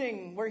people one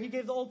thing, where he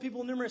gave the old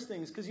people numerous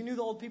things, because he knew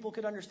the old people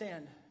could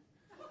understand.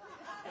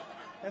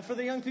 And for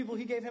the young people,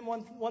 he gave him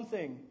one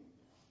thing.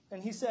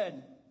 And he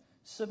said,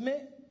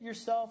 submit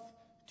yourself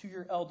to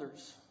your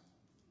elders.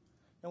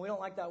 Now, we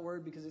don't like that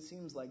word because it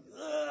seems like,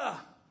 ugh.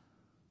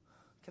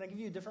 Can I give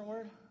you a different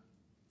word?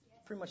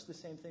 Pretty much the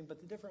same thing,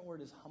 but the different word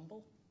is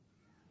humble.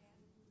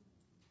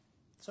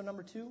 So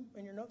number 2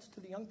 in your notes to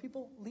the young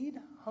people, lead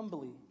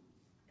humbly.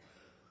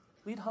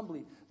 Lead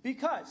humbly.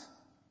 Because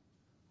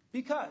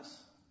you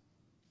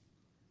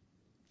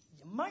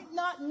might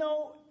not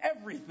know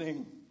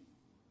everything.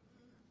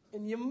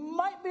 And you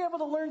might be able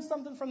to learn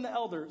something from the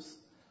elders.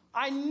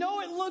 I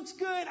know it looks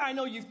good. I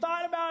know you've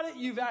thought about it.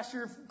 You've asked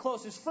your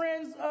closest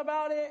friends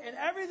about it. And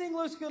everything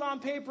looks good on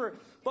paper.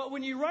 But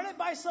when you run it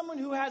by someone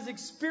who has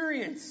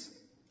experience,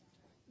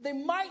 they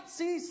might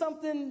see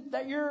something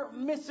that you're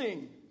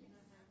missing.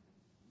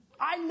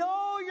 I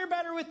know you're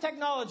better with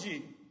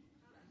technology.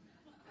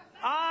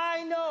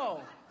 I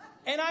know.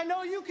 And I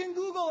know you can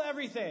Google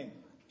everything.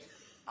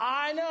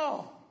 I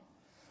know.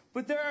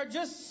 But there are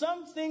just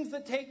some things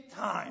that take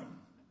time.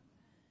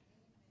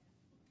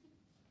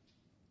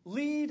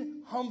 Lead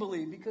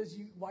humbly, because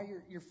while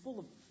you're full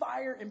of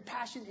fire and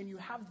passion and you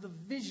have the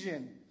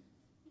vision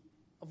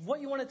of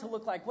what you want it to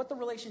look like, what the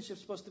relationship's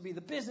supposed to be,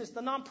 the business,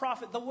 the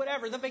nonprofit, the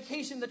whatever, the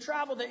vacation, the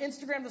travel, the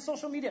Instagram, the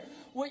social media.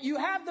 What you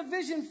have the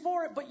vision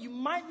for it, but you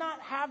might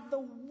not have the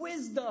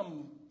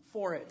wisdom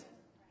for it.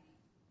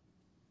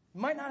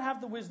 You might not have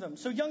the wisdom.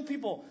 So young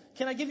people,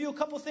 can I give you a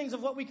couple things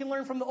of what we can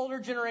learn from the older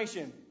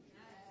generation?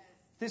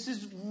 This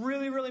is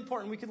really, really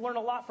important. We can learn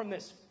a lot from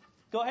this.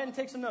 Go ahead and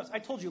take some notes. I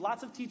told you,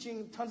 lots of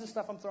teaching, tons of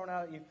stuff I'm throwing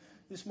out at you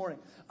this morning.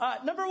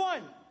 Number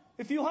 1,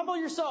 if you humble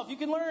yourself, you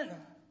can learn.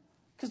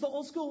 Because the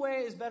old school way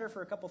is better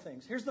for a couple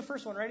things. Here's the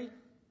first one. Ready?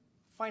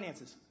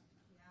 Finances.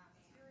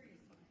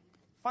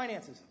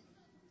 Finances.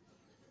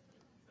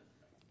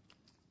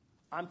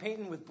 I'm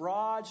painting with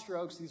broad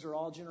strokes. These are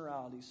all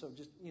generalities. So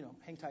just,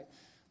 hang tight.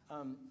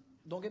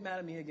 Don't get mad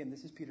at me again.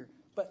 This is Peter.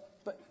 But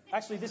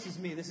actually, this is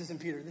me. This isn't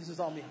Peter. This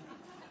is all me.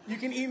 You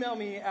can email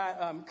me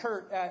at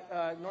Kurt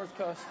at North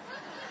Coast.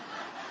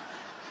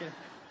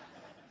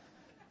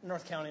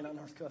 North County, not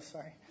North Coast,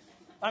 sorry.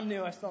 I'm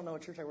new. I still don't know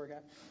what church I work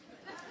at.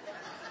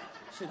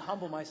 Should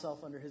humble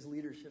myself under his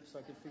leadership so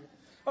I could figure.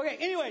 Okay,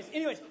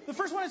 anyways, the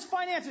first one is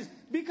finances.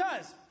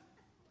 Because,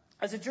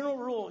 as a general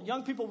rule,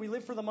 young people, we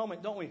live for the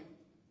moment, don't we? Yeah.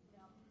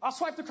 I'll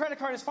swipe the credit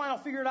card. It's fine. I'll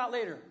figure it out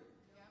later.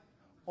 Yeah.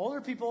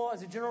 Older people,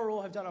 as a general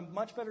rule, have done a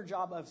much better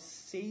job of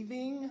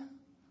saving,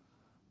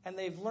 and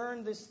they've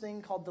learned this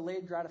thing called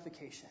delayed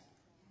gratification.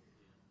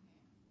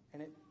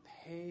 And it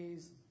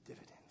pays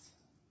dividends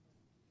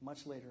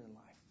much later in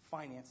life.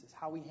 Finances,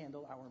 how we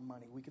handle our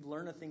money. We could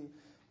learn a thing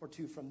or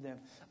two from them.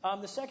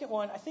 The second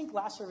one, I think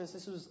last service,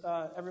 this was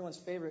everyone's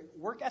favorite,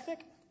 work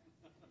ethic.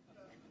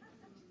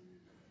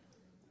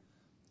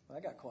 Well,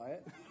 that got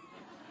quiet.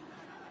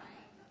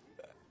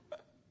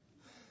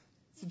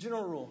 It's a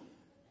general rule.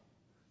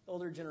 The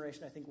older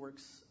generation, I think,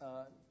 works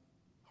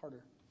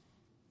harder.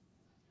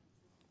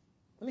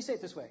 Let me say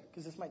it this way,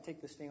 because this might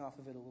take the sting off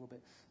of it a little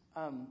bit.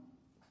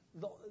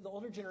 The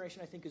older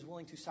generation, I think, is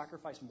willing to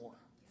sacrifice more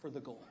for the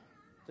goal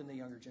than the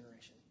younger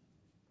generation.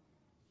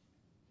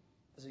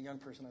 As a young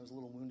person, I was a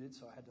little wounded,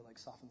 so I had to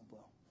soften the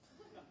blow.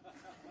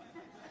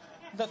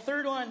 The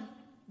third one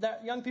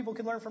that young people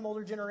can learn from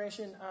older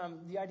generation,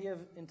 the idea of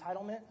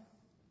entitlement.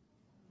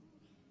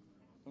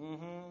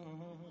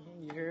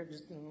 You hear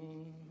it?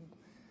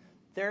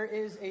 There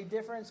is a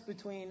difference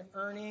between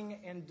earning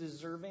and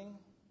deserving.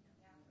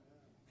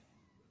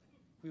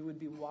 We would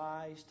be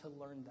wise to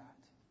learn that.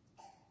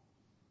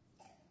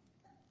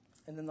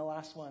 And then the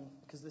last one,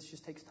 because this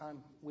just takes time,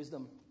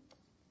 wisdom.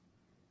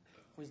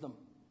 Wisdom.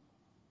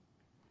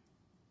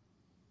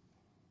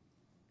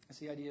 That's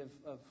the idea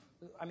of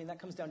that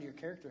comes down to your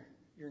character,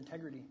 your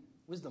integrity,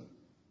 wisdom,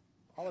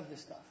 all of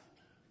this stuff.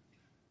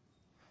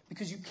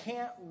 Because you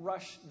can't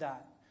rush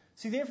that.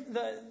 See,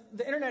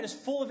 the internet is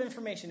full of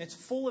information. It's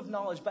full of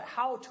knowledge. But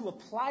how to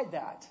apply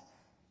that,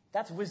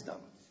 that's wisdom.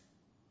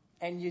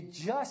 And you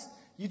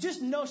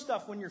just know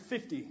stuff when you're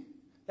 50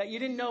 that you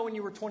didn't know when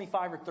you were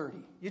 25 or 30.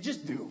 You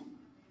just do.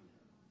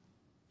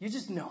 You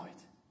just know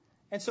it.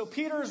 And so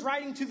Peter is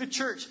writing to the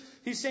church.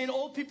 He's saying,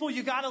 old people,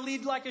 you got to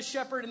lead like a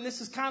shepherd, and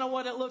this is kind of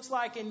what it looks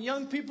like. And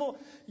young people,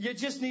 you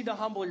just need to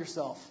humble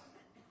yourself.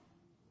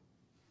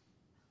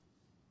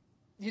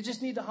 You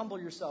just need to humble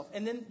yourself.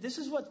 And then this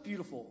is what's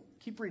beautiful.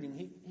 Keep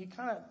reading. He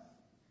kind of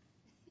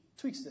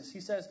tweaks this. He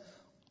says,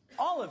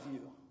 all of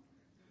you,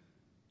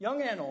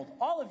 young and old,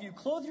 all of you,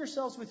 clothe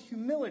yourselves with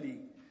humility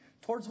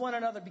towards one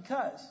another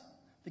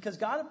because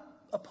God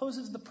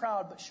opposes the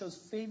proud but shows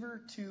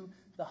favor to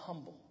the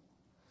humble.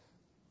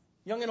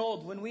 Young and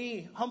old, when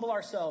we humble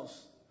ourselves,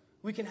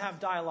 we can have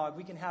dialogue,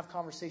 we can have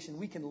conversation,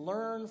 we can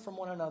learn from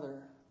one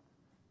another.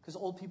 Because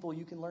old people,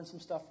 you can learn some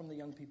stuff from the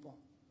young people.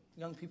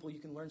 Young people, you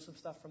can learn some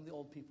stuff from the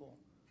old people.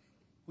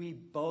 We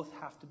both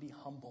have to be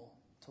humble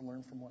to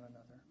learn from one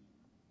another.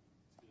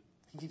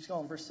 He keeps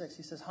going, verse 6,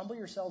 he says, humble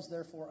yourselves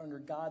therefore under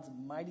God's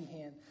mighty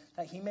hand,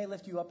 that he may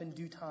lift you up in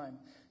due time.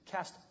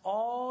 Cast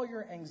all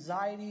your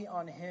anxiety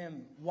on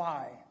him.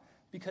 Why?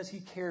 Because he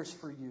cares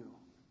for you.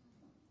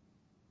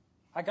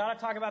 I got to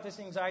talk about this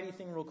anxiety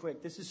thing real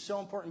quick. This is so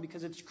important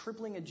because it's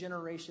crippling a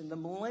generation. The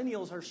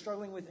millennials are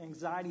struggling with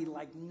anxiety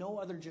like no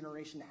other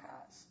generation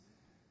has.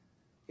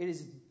 It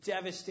is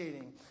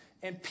devastating.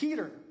 And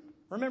Peter,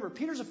 remember,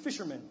 Peter's a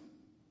fisherman.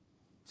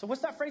 So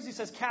what's that phrase? He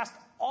says, cast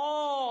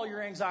all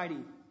your anxiety.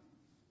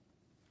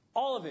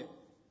 All of it.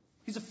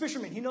 He's a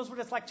fisherman. He knows what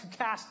it's like to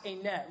cast a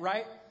net,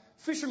 right?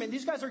 Fishermen,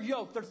 these guys are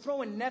yoked. They're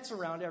throwing nets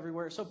around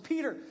everywhere. So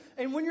Peter,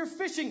 and when you're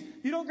fishing,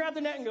 you don't grab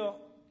the net and go,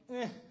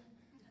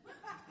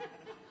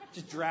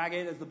 just drag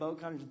it as the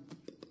boat kind of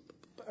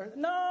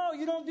no,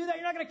 you don't do that.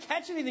 You're not going to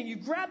catch anything. You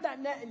grab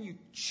that net and you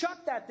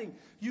chuck that thing.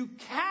 You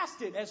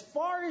cast it as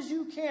far as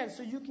you can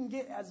so you can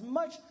get as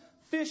much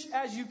fish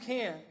as you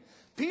can.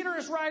 Peter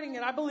is writing,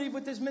 and I believe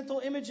with this mental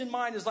image in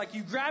mind, is like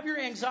you grab your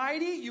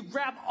anxiety, you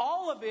grab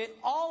all of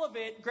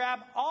it, grab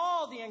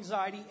all the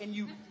anxiety, and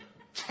you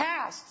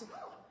cast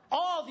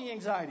all the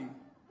anxiety.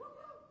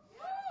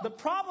 The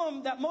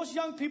problem that most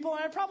young people,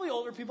 and probably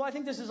older people, I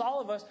think this is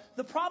all of us,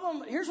 the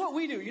problem, here's what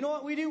we do. You know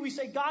what we do? We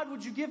say, God,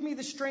 would you give me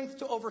the strength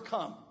to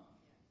overcome?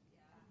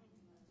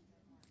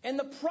 And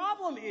the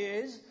problem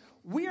is,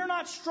 we are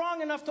not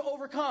strong enough to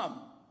overcome.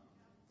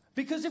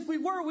 Because if we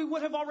were, we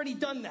would have already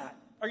done that.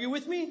 Are you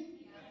with me?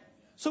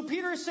 So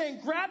Peter is saying,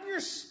 grab your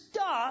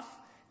stuff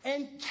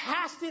and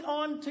cast it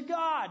on to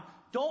God.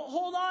 Don't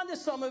hold on to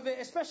some of it,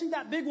 especially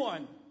that big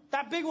one.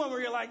 That big one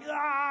where you're like,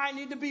 I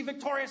need to be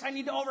victorious. I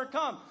need to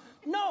overcome.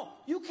 No,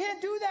 you can't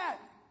do that.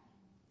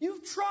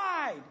 You've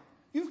tried.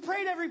 You've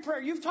prayed every prayer.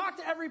 You've talked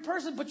to every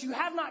person, but you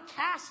have not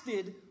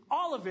casted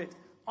all of it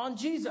on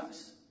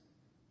Jesus.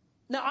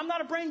 Now, I'm not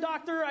a brain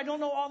doctor. I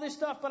don't know all this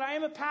stuff, but I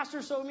am a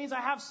pastor, so it means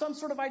I have some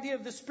sort of idea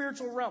of the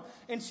spiritual realm.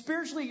 And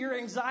spiritually, your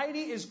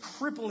anxiety is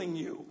crippling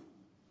you.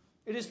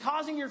 It is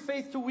causing your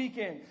faith to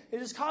weaken.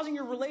 It is causing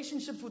your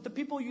relationships with the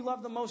people you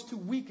love the most to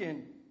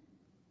weaken.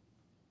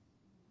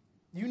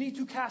 You need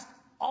to cast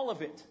all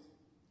of it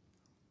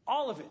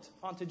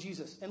onto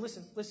Jesus. And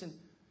listen,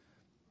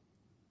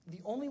 the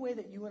only way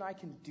that you and I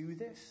can do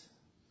this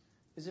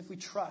is if we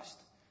trust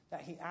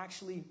that he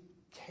actually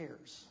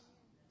cares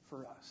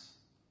for us.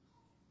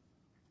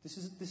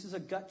 This is a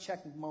gut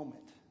check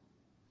moment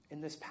in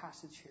this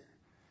passage here.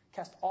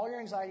 Cast all your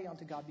anxiety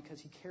onto God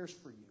because he cares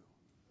for you.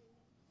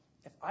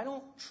 If I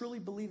don't truly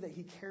believe that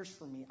he cares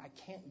for me, I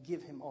can't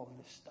give him all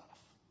of this stuff.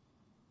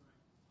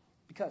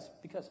 Because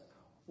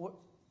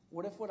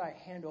what if what I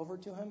hand over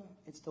to him,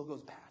 it still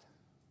goes bad?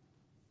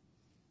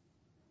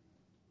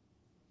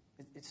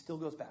 It still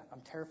goes bad.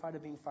 I'm terrified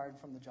of being fired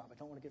from the job. I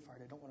don't want to get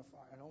fired. I don't want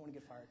to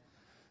get fired.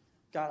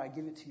 God, I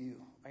give it to you.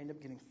 I end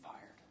up getting fired.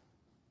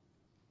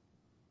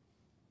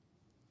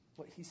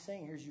 What he's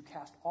saying here is you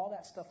cast all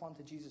that stuff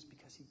onto Jesus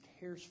because he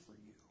cares for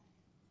you.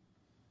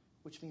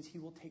 Which means he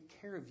will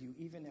take care of you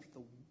even if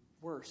the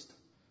worst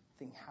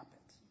thing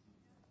happens.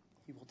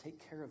 He will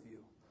take care of you.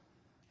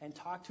 And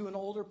talk to an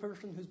older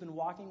person who's been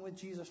walking with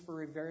Jesus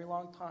for a very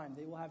long time.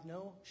 They will have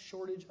no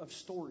shortage of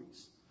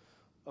stories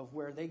of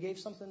where they gave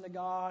something to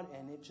God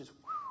and it just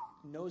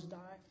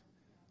nosedived.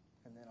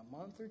 And then a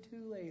month or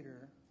two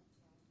later,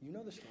 you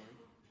know the story,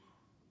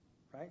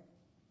 right?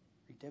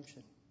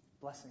 Redemption,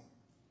 blessing,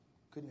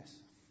 goodness,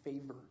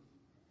 favor.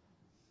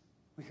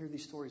 We hear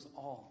these stories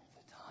all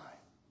the time.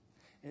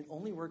 And it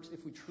only works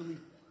if we truly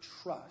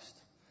trust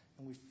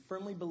and we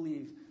firmly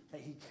believe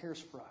that he cares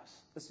for us.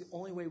 That's the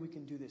only way we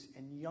can do this.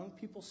 And young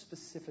people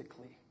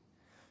specifically,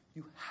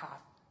 you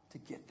have to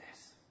get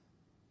this.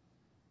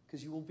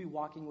 Because you will be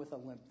walking with a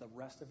limp the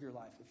rest of your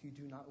life if you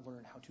do not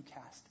learn how to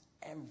cast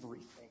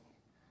everything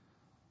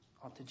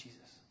onto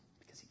Jesus.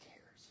 Because he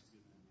cares.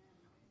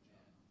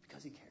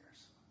 Because he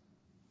cares.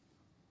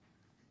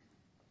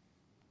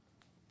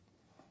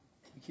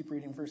 We keep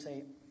reading verse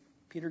 8.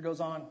 Peter goes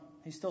on.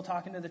 He's still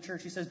talking to the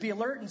church. He says, be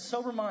alert and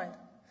sober mind.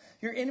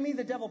 Your enemy,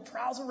 the devil,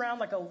 prowls around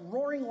like a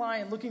roaring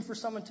lion looking for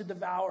someone to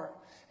devour.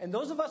 And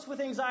those of us with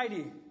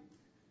anxiety,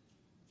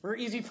 we're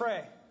easy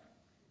prey.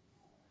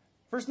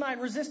 Verse 9,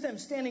 resist him,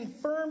 standing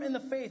firm in the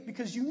faith,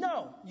 because you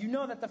know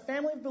that the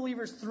family of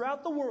believers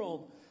throughout the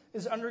world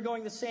is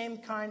undergoing the same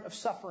kind of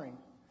suffering.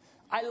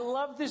 I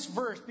love this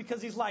verse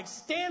because he's like,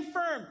 stand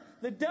firm.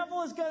 The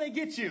devil is going to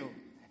get you.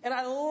 And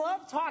I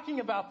love talking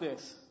about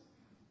this.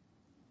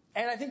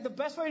 And I think the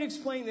best way to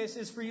explain this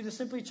is for you to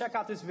simply check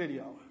out this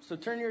video. So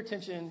turn your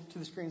attention to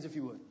the screens if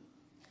you would.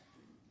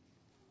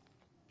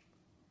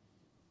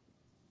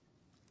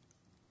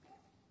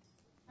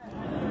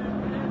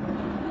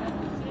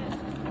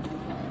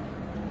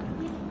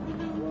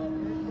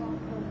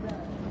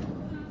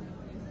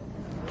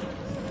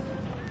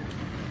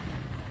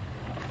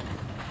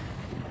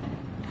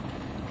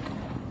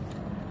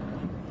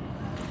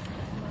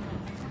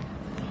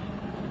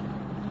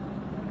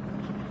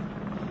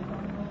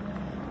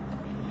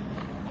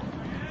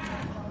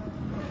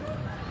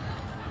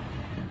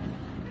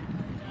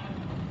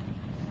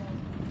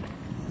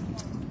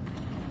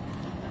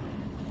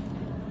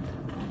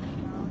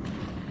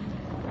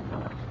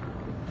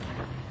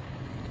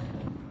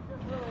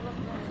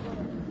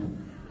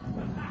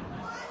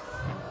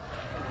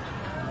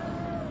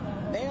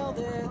 Nailed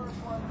it.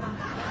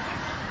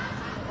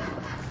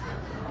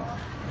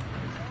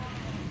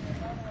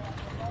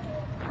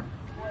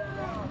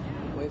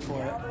 Wait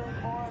for it.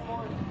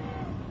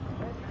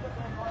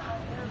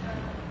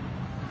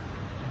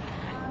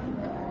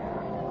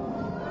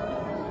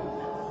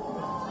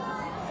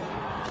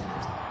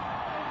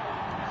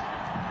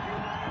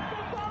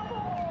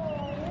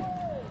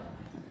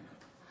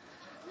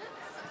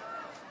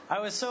 I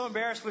was so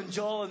embarrassed when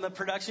Joel and the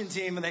production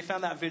team, and they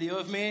found that video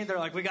of me, they're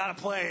like, we got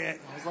to play it.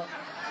 I was like,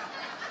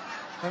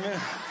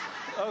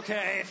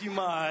 okay, if you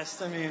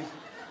must. I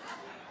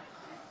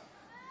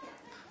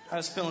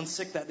was feeling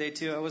sick that day,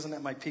 too. I wasn't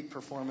at my peak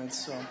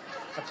performance, so I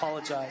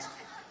apologize.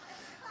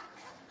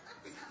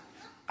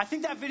 I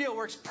think that video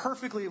works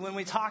perfectly when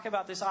we talk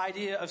about this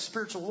idea of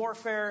spiritual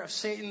warfare, of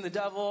Satan, the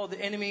devil,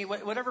 the enemy,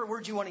 whatever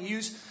word you want to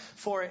use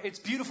for it. It's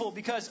beautiful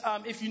because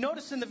if you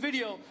notice in the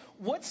video,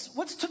 what's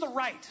to the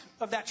right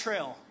of that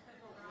trail?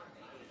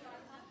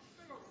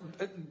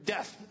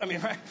 Death.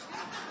 Right?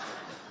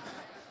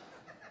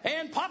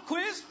 And pop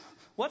quiz,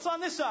 what's on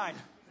this side?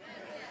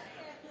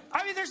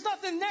 There's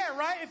nothing there,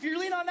 right? If you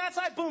lean on that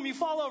side, boom, you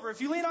fall over.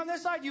 If you lean on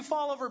this side, you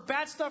fall over.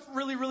 Bad stuff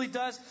really, really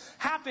does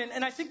happen.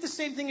 And I think the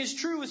same thing is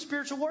true with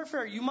spiritual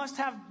warfare. You must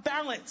have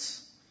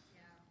balance.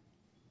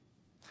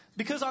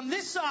 Because on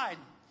this side,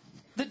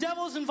 the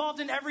devil is involved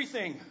in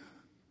everything.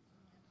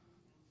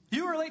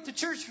 You were late to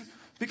church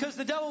because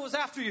the devil was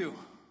after you.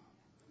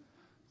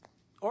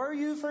 Or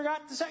you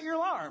forgot to set your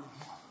alarm.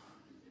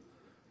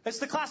 It's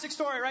the classic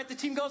story, right? The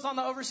team goes on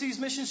the overseas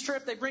missions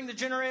trip. They bring the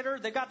generator.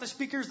 They got the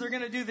speakers. They're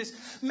going to do this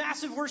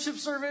massive worship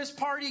service,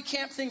 party,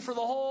 camp thing for the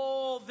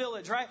whole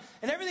village, right?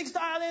 And everything's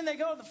dialed in. They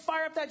go to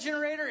fire up that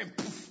generator and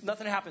poof,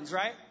 nothing happens,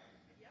 right?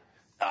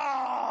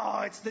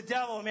 Oh, it's the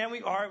devil, man. We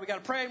got to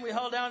pray, and we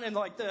held down, and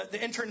like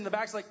the intern in the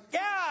back's like,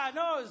 yeah,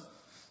 no, it's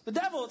the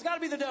devil. It's got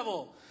to be the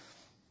devil.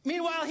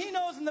 Meanwhile, he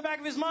knows in the back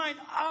of his mind,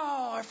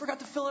 oh, I forgot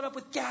to fill it up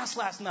with gas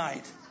last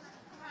night.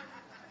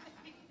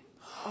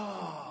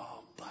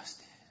 Oh,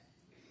 busted.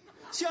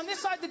 See, on this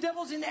side, the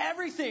devil's in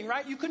everything,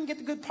 right? You couldn't get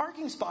the good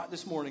parking spot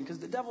this morning because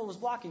the devil was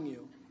blocking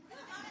you.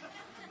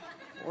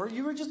 Or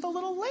you were just a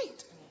little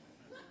late.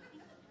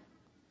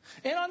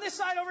 And on this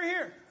side over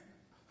here,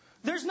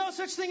 there's no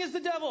such thing as the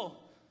devil.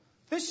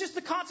 It's just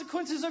the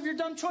consequences of your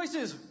dumb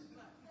choices.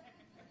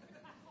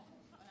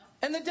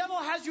 And the devil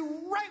has you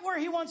right where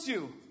he wants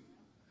you.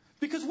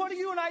 Because what do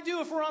you and I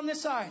do if we're on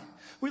this side?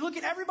 We look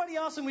at everybody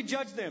else and we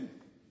judge them.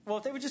 Well,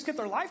 if they would just get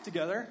their life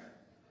together,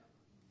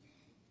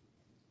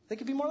 they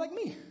could be more like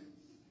me.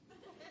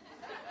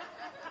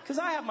 Because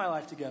I have my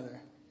life together.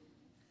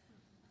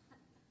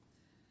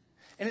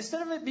 And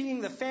instead of it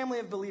being the family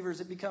of believers,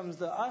 it becomes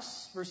the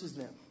us versus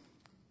them.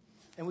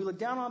 And we look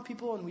down on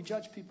people and we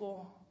judge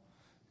people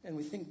and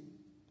we think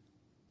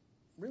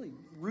really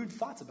rude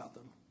thoughts about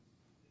them.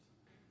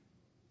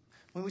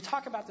 When we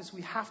talk about this,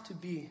 we have to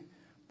be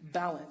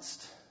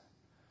balanced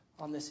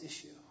on this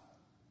issue.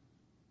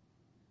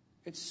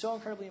 It's so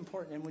incredibly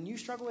important. And when you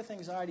struggle with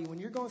anxiety, when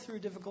you're going through a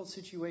difficult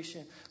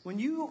situation, when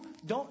you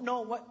don't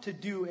know what to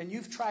do and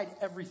you've tried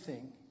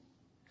everything,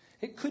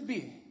 it could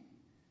be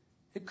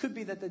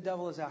that the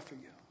devil is after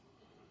you.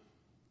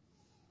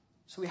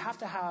 So we have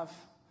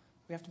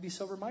to be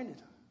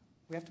sober-minded.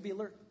 We have to be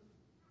alert.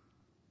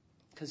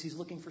 Because he's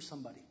looking for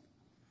somebody.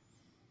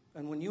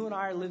 And when you and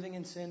I are living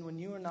in sin, when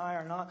you and I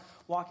are not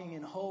walking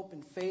in hope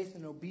and faith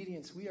and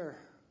obedience, we're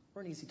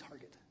an easy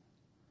target.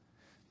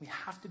 We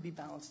have to be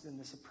balanced in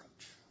this approach.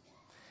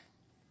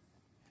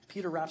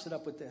 Peter wraps it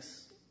up with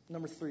this.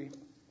 Number 3.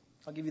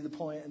 I'll give you the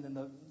point and then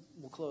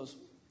we'll close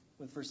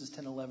with verses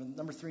 10 and 11.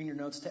 Number 3 in your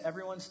notes. To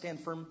everyone, stand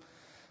firm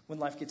when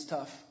life gets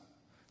tough,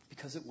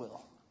 because it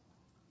will.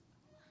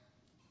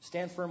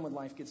 Stand firm when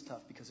life gets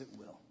tough, because it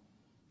will.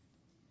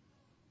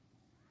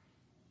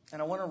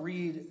 And I want to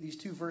read these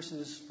 2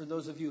 verses for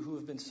those of you who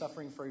have been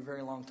suffering for a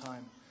very long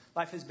time.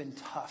 Life has been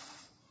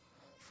tough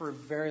for a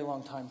very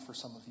long time for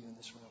some of you in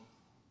this room.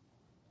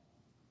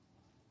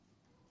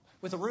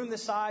 With a room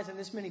this size and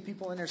this many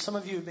people in there, some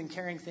of you have been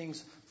carrying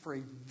things for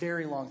a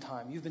very long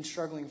time. You've been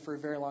struggling for a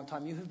very long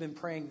time. You have been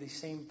praying the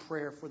same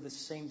prayer for the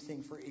same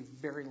thing for a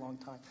very long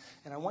time.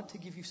 And I want to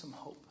give you some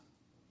hope.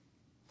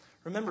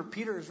 Remember,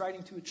 Peter is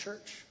writing to a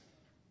church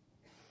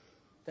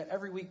that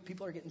every week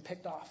people are getting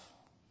picked off.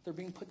 They're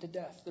being put to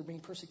death. They're being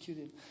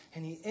persecuted.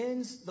 And he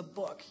ends the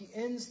book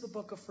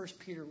of 1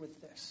 Peter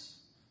with this.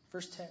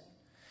 Verse 10.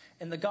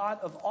 And the God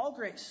of all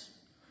grace,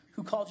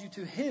 who called you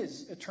to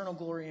his eternal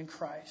glory in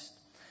Christ,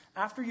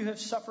 after you have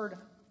suffered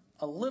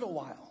a little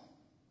while,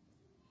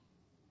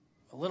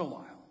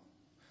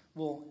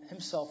 will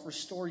himself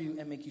restore you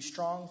and make you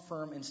strong,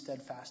 firm, and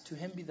steadfast. To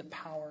him be the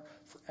power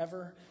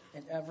forever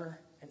and ever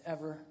and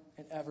ever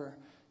and ever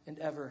and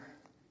ever.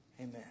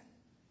 Amen.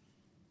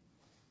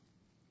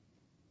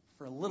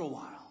 For a little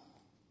while.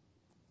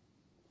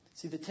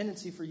 See, the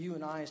tendency for you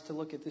and I is to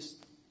look at this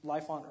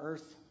life on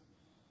earth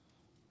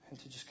and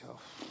to just go,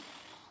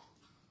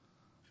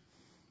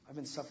 I've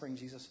been suffering,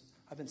 Jesus.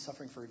 I've been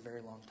suffering for a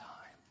very long time.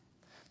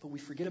 But we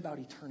forget about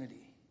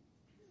eternity.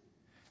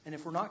 And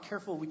if we're not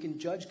careful, we can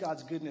judge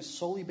God's goodness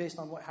solely based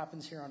on what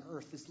happens here on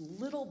earth. This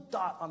little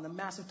dot on the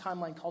massive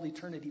timeline called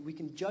eternity. We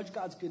can judge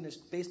God's goodness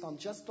based on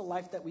just the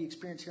life that we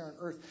experience here on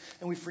earth.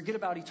 And we forget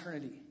about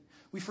eternity.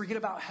 We forget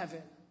about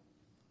heaven.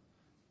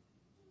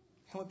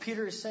 And what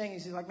Peter is saying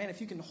is, he's like, man, if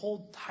you can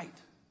hold tight,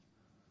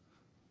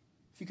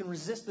 if you can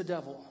resist the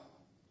devil,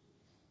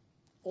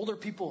 older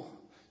people,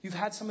 you've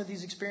had some of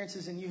these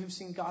experiences and you have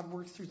seen God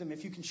work through them.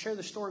 If you can share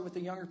the story with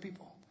the younger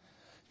people,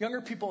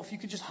 if you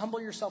could just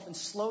humble yourself and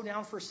slow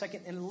down for a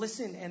second and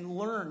listen and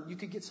learn, you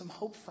could get some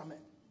hope from it.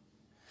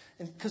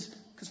 And because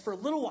for a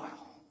little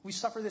while, we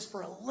suffer this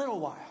for a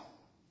little while.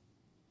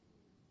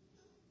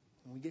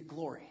 And we get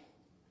glory.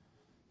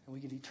 And we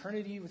get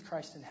eternity with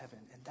Christ in heaven.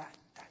 And that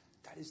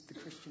is the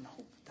Christian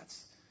hope.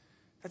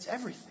 That's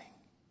everything.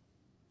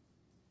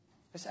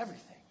 That's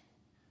everything.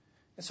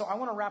 And so I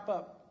want to wrap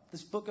up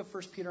this book of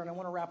 1 Peter, and I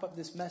want to wrap up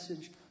this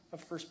message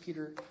of 1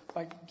 Peter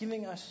by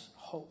giving us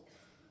hope.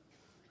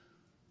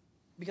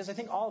 Because I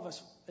think all of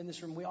us in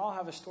this room, we all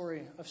have a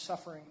story of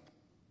suffering.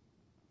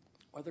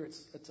 Whether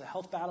it's a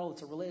health battle,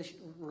 it's a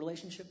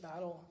relationship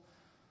battle,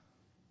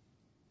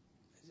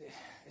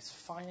 it's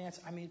finance.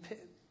 I mean,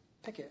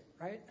 pick it,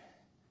 right?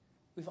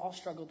 We've all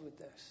struggled with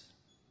this.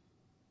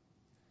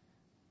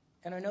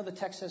 And I know the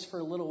text says for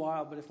a little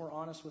while, but if we're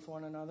honest with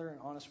one another and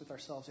honest with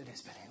ourselves, it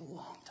has been a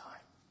long time.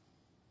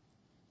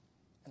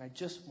 And I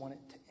just want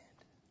it to end.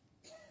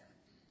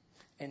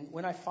 And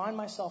when I find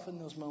myself in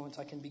those moments,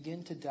 I can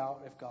begin to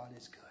doubt if God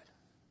is good.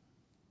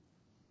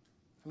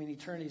 I mean,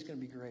 eternity is going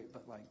to be great,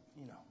 but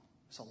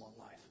it's a long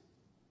life.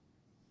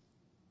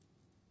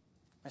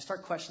 I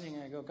start questioning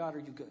and I go, God, are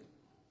you good?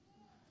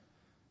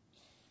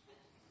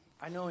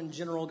 I know in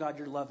general, God,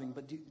 you're loving,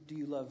 but do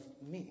you love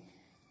me?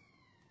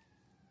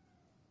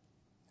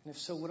 And if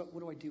so, what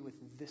do I do with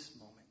this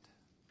moment?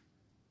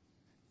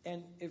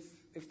 And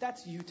if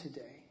that's you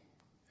today,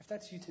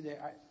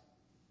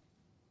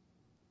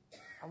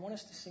 I want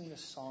us to sing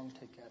this song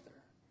together.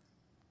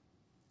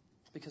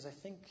 Because I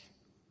think,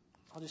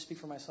 I'll just speak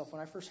for myself,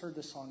 when I first heard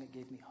this song, it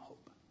gave me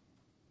hope.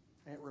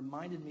 And it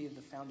reminded me of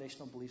the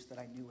foundational beliefs that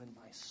I knew in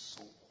my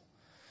soul.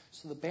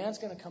 So the band's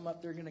going to come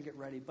up. They're going to get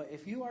ready. But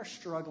if you are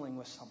struggling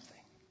with something,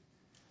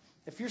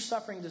 if your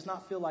suffering does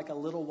not feel like a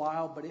little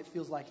while, but it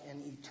feels like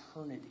an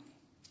eternity,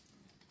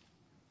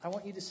 I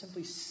want you to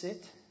simply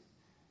sit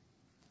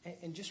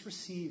and just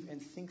receive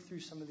and think through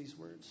some of these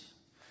words.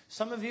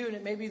 Some of you, and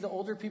it may be the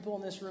older people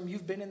in this room,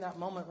 you've been in that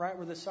moment, right,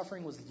 where the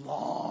suffering was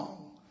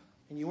long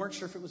and you weren't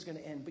sure if it was going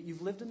to end, but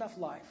you've lived enough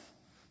life.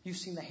 You've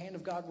seen the hand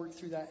of God work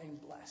through that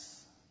and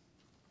bless.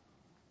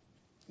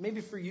 Maybe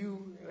for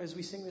you, as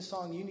we sing this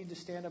song, you need to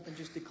stand up and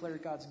just declare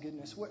God's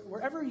goodness.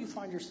 Wherever you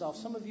find yourself,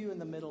 some of you in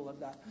the middle of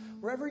that,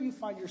 wherever you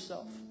find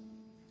yourself,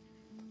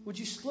 would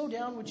you slow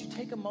down? Would you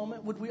take a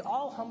moment? Would we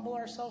all humble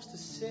ourselves to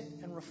sit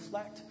and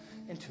reflect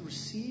and to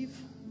receive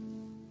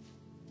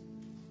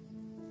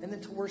and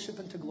then to worship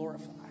and to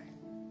glorify?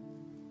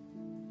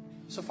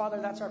 So, Father,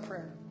 that's our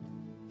prayer.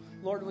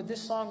 Lord, with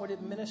this song, would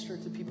it minister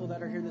to people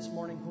that are here this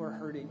morning who are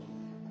hurting?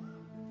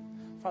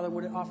 Father,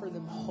 would it offer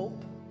them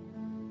hope?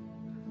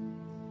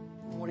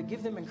 And would it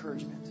give them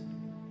encouragement?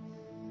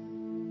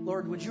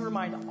 Lord, would you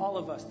remind all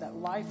of us that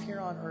life here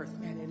on earth,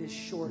 man, it is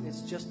short.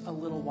 It's just a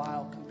little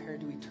while compared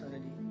to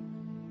eternity.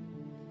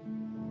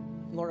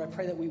 Lord, I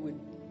pray that we would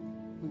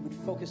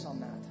focus on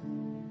that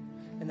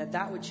and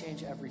that would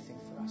change everything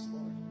for us,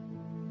 Lord.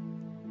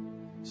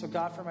 So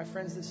God, for my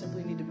friends that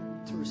simply need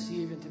to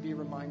receive and to be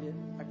reminded,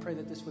 I pray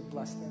that this would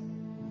bless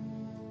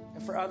them.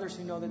 And for others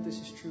who know that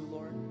this is true,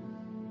 Lord,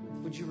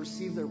 would you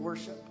receive their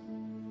worship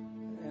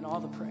and all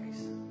the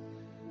praise?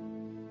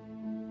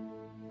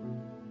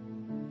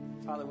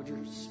 Father, would your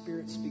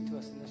Spirit speak to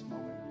us in this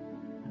moment?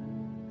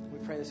 We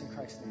pray this in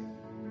Christ's name.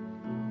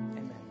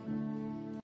 Amen.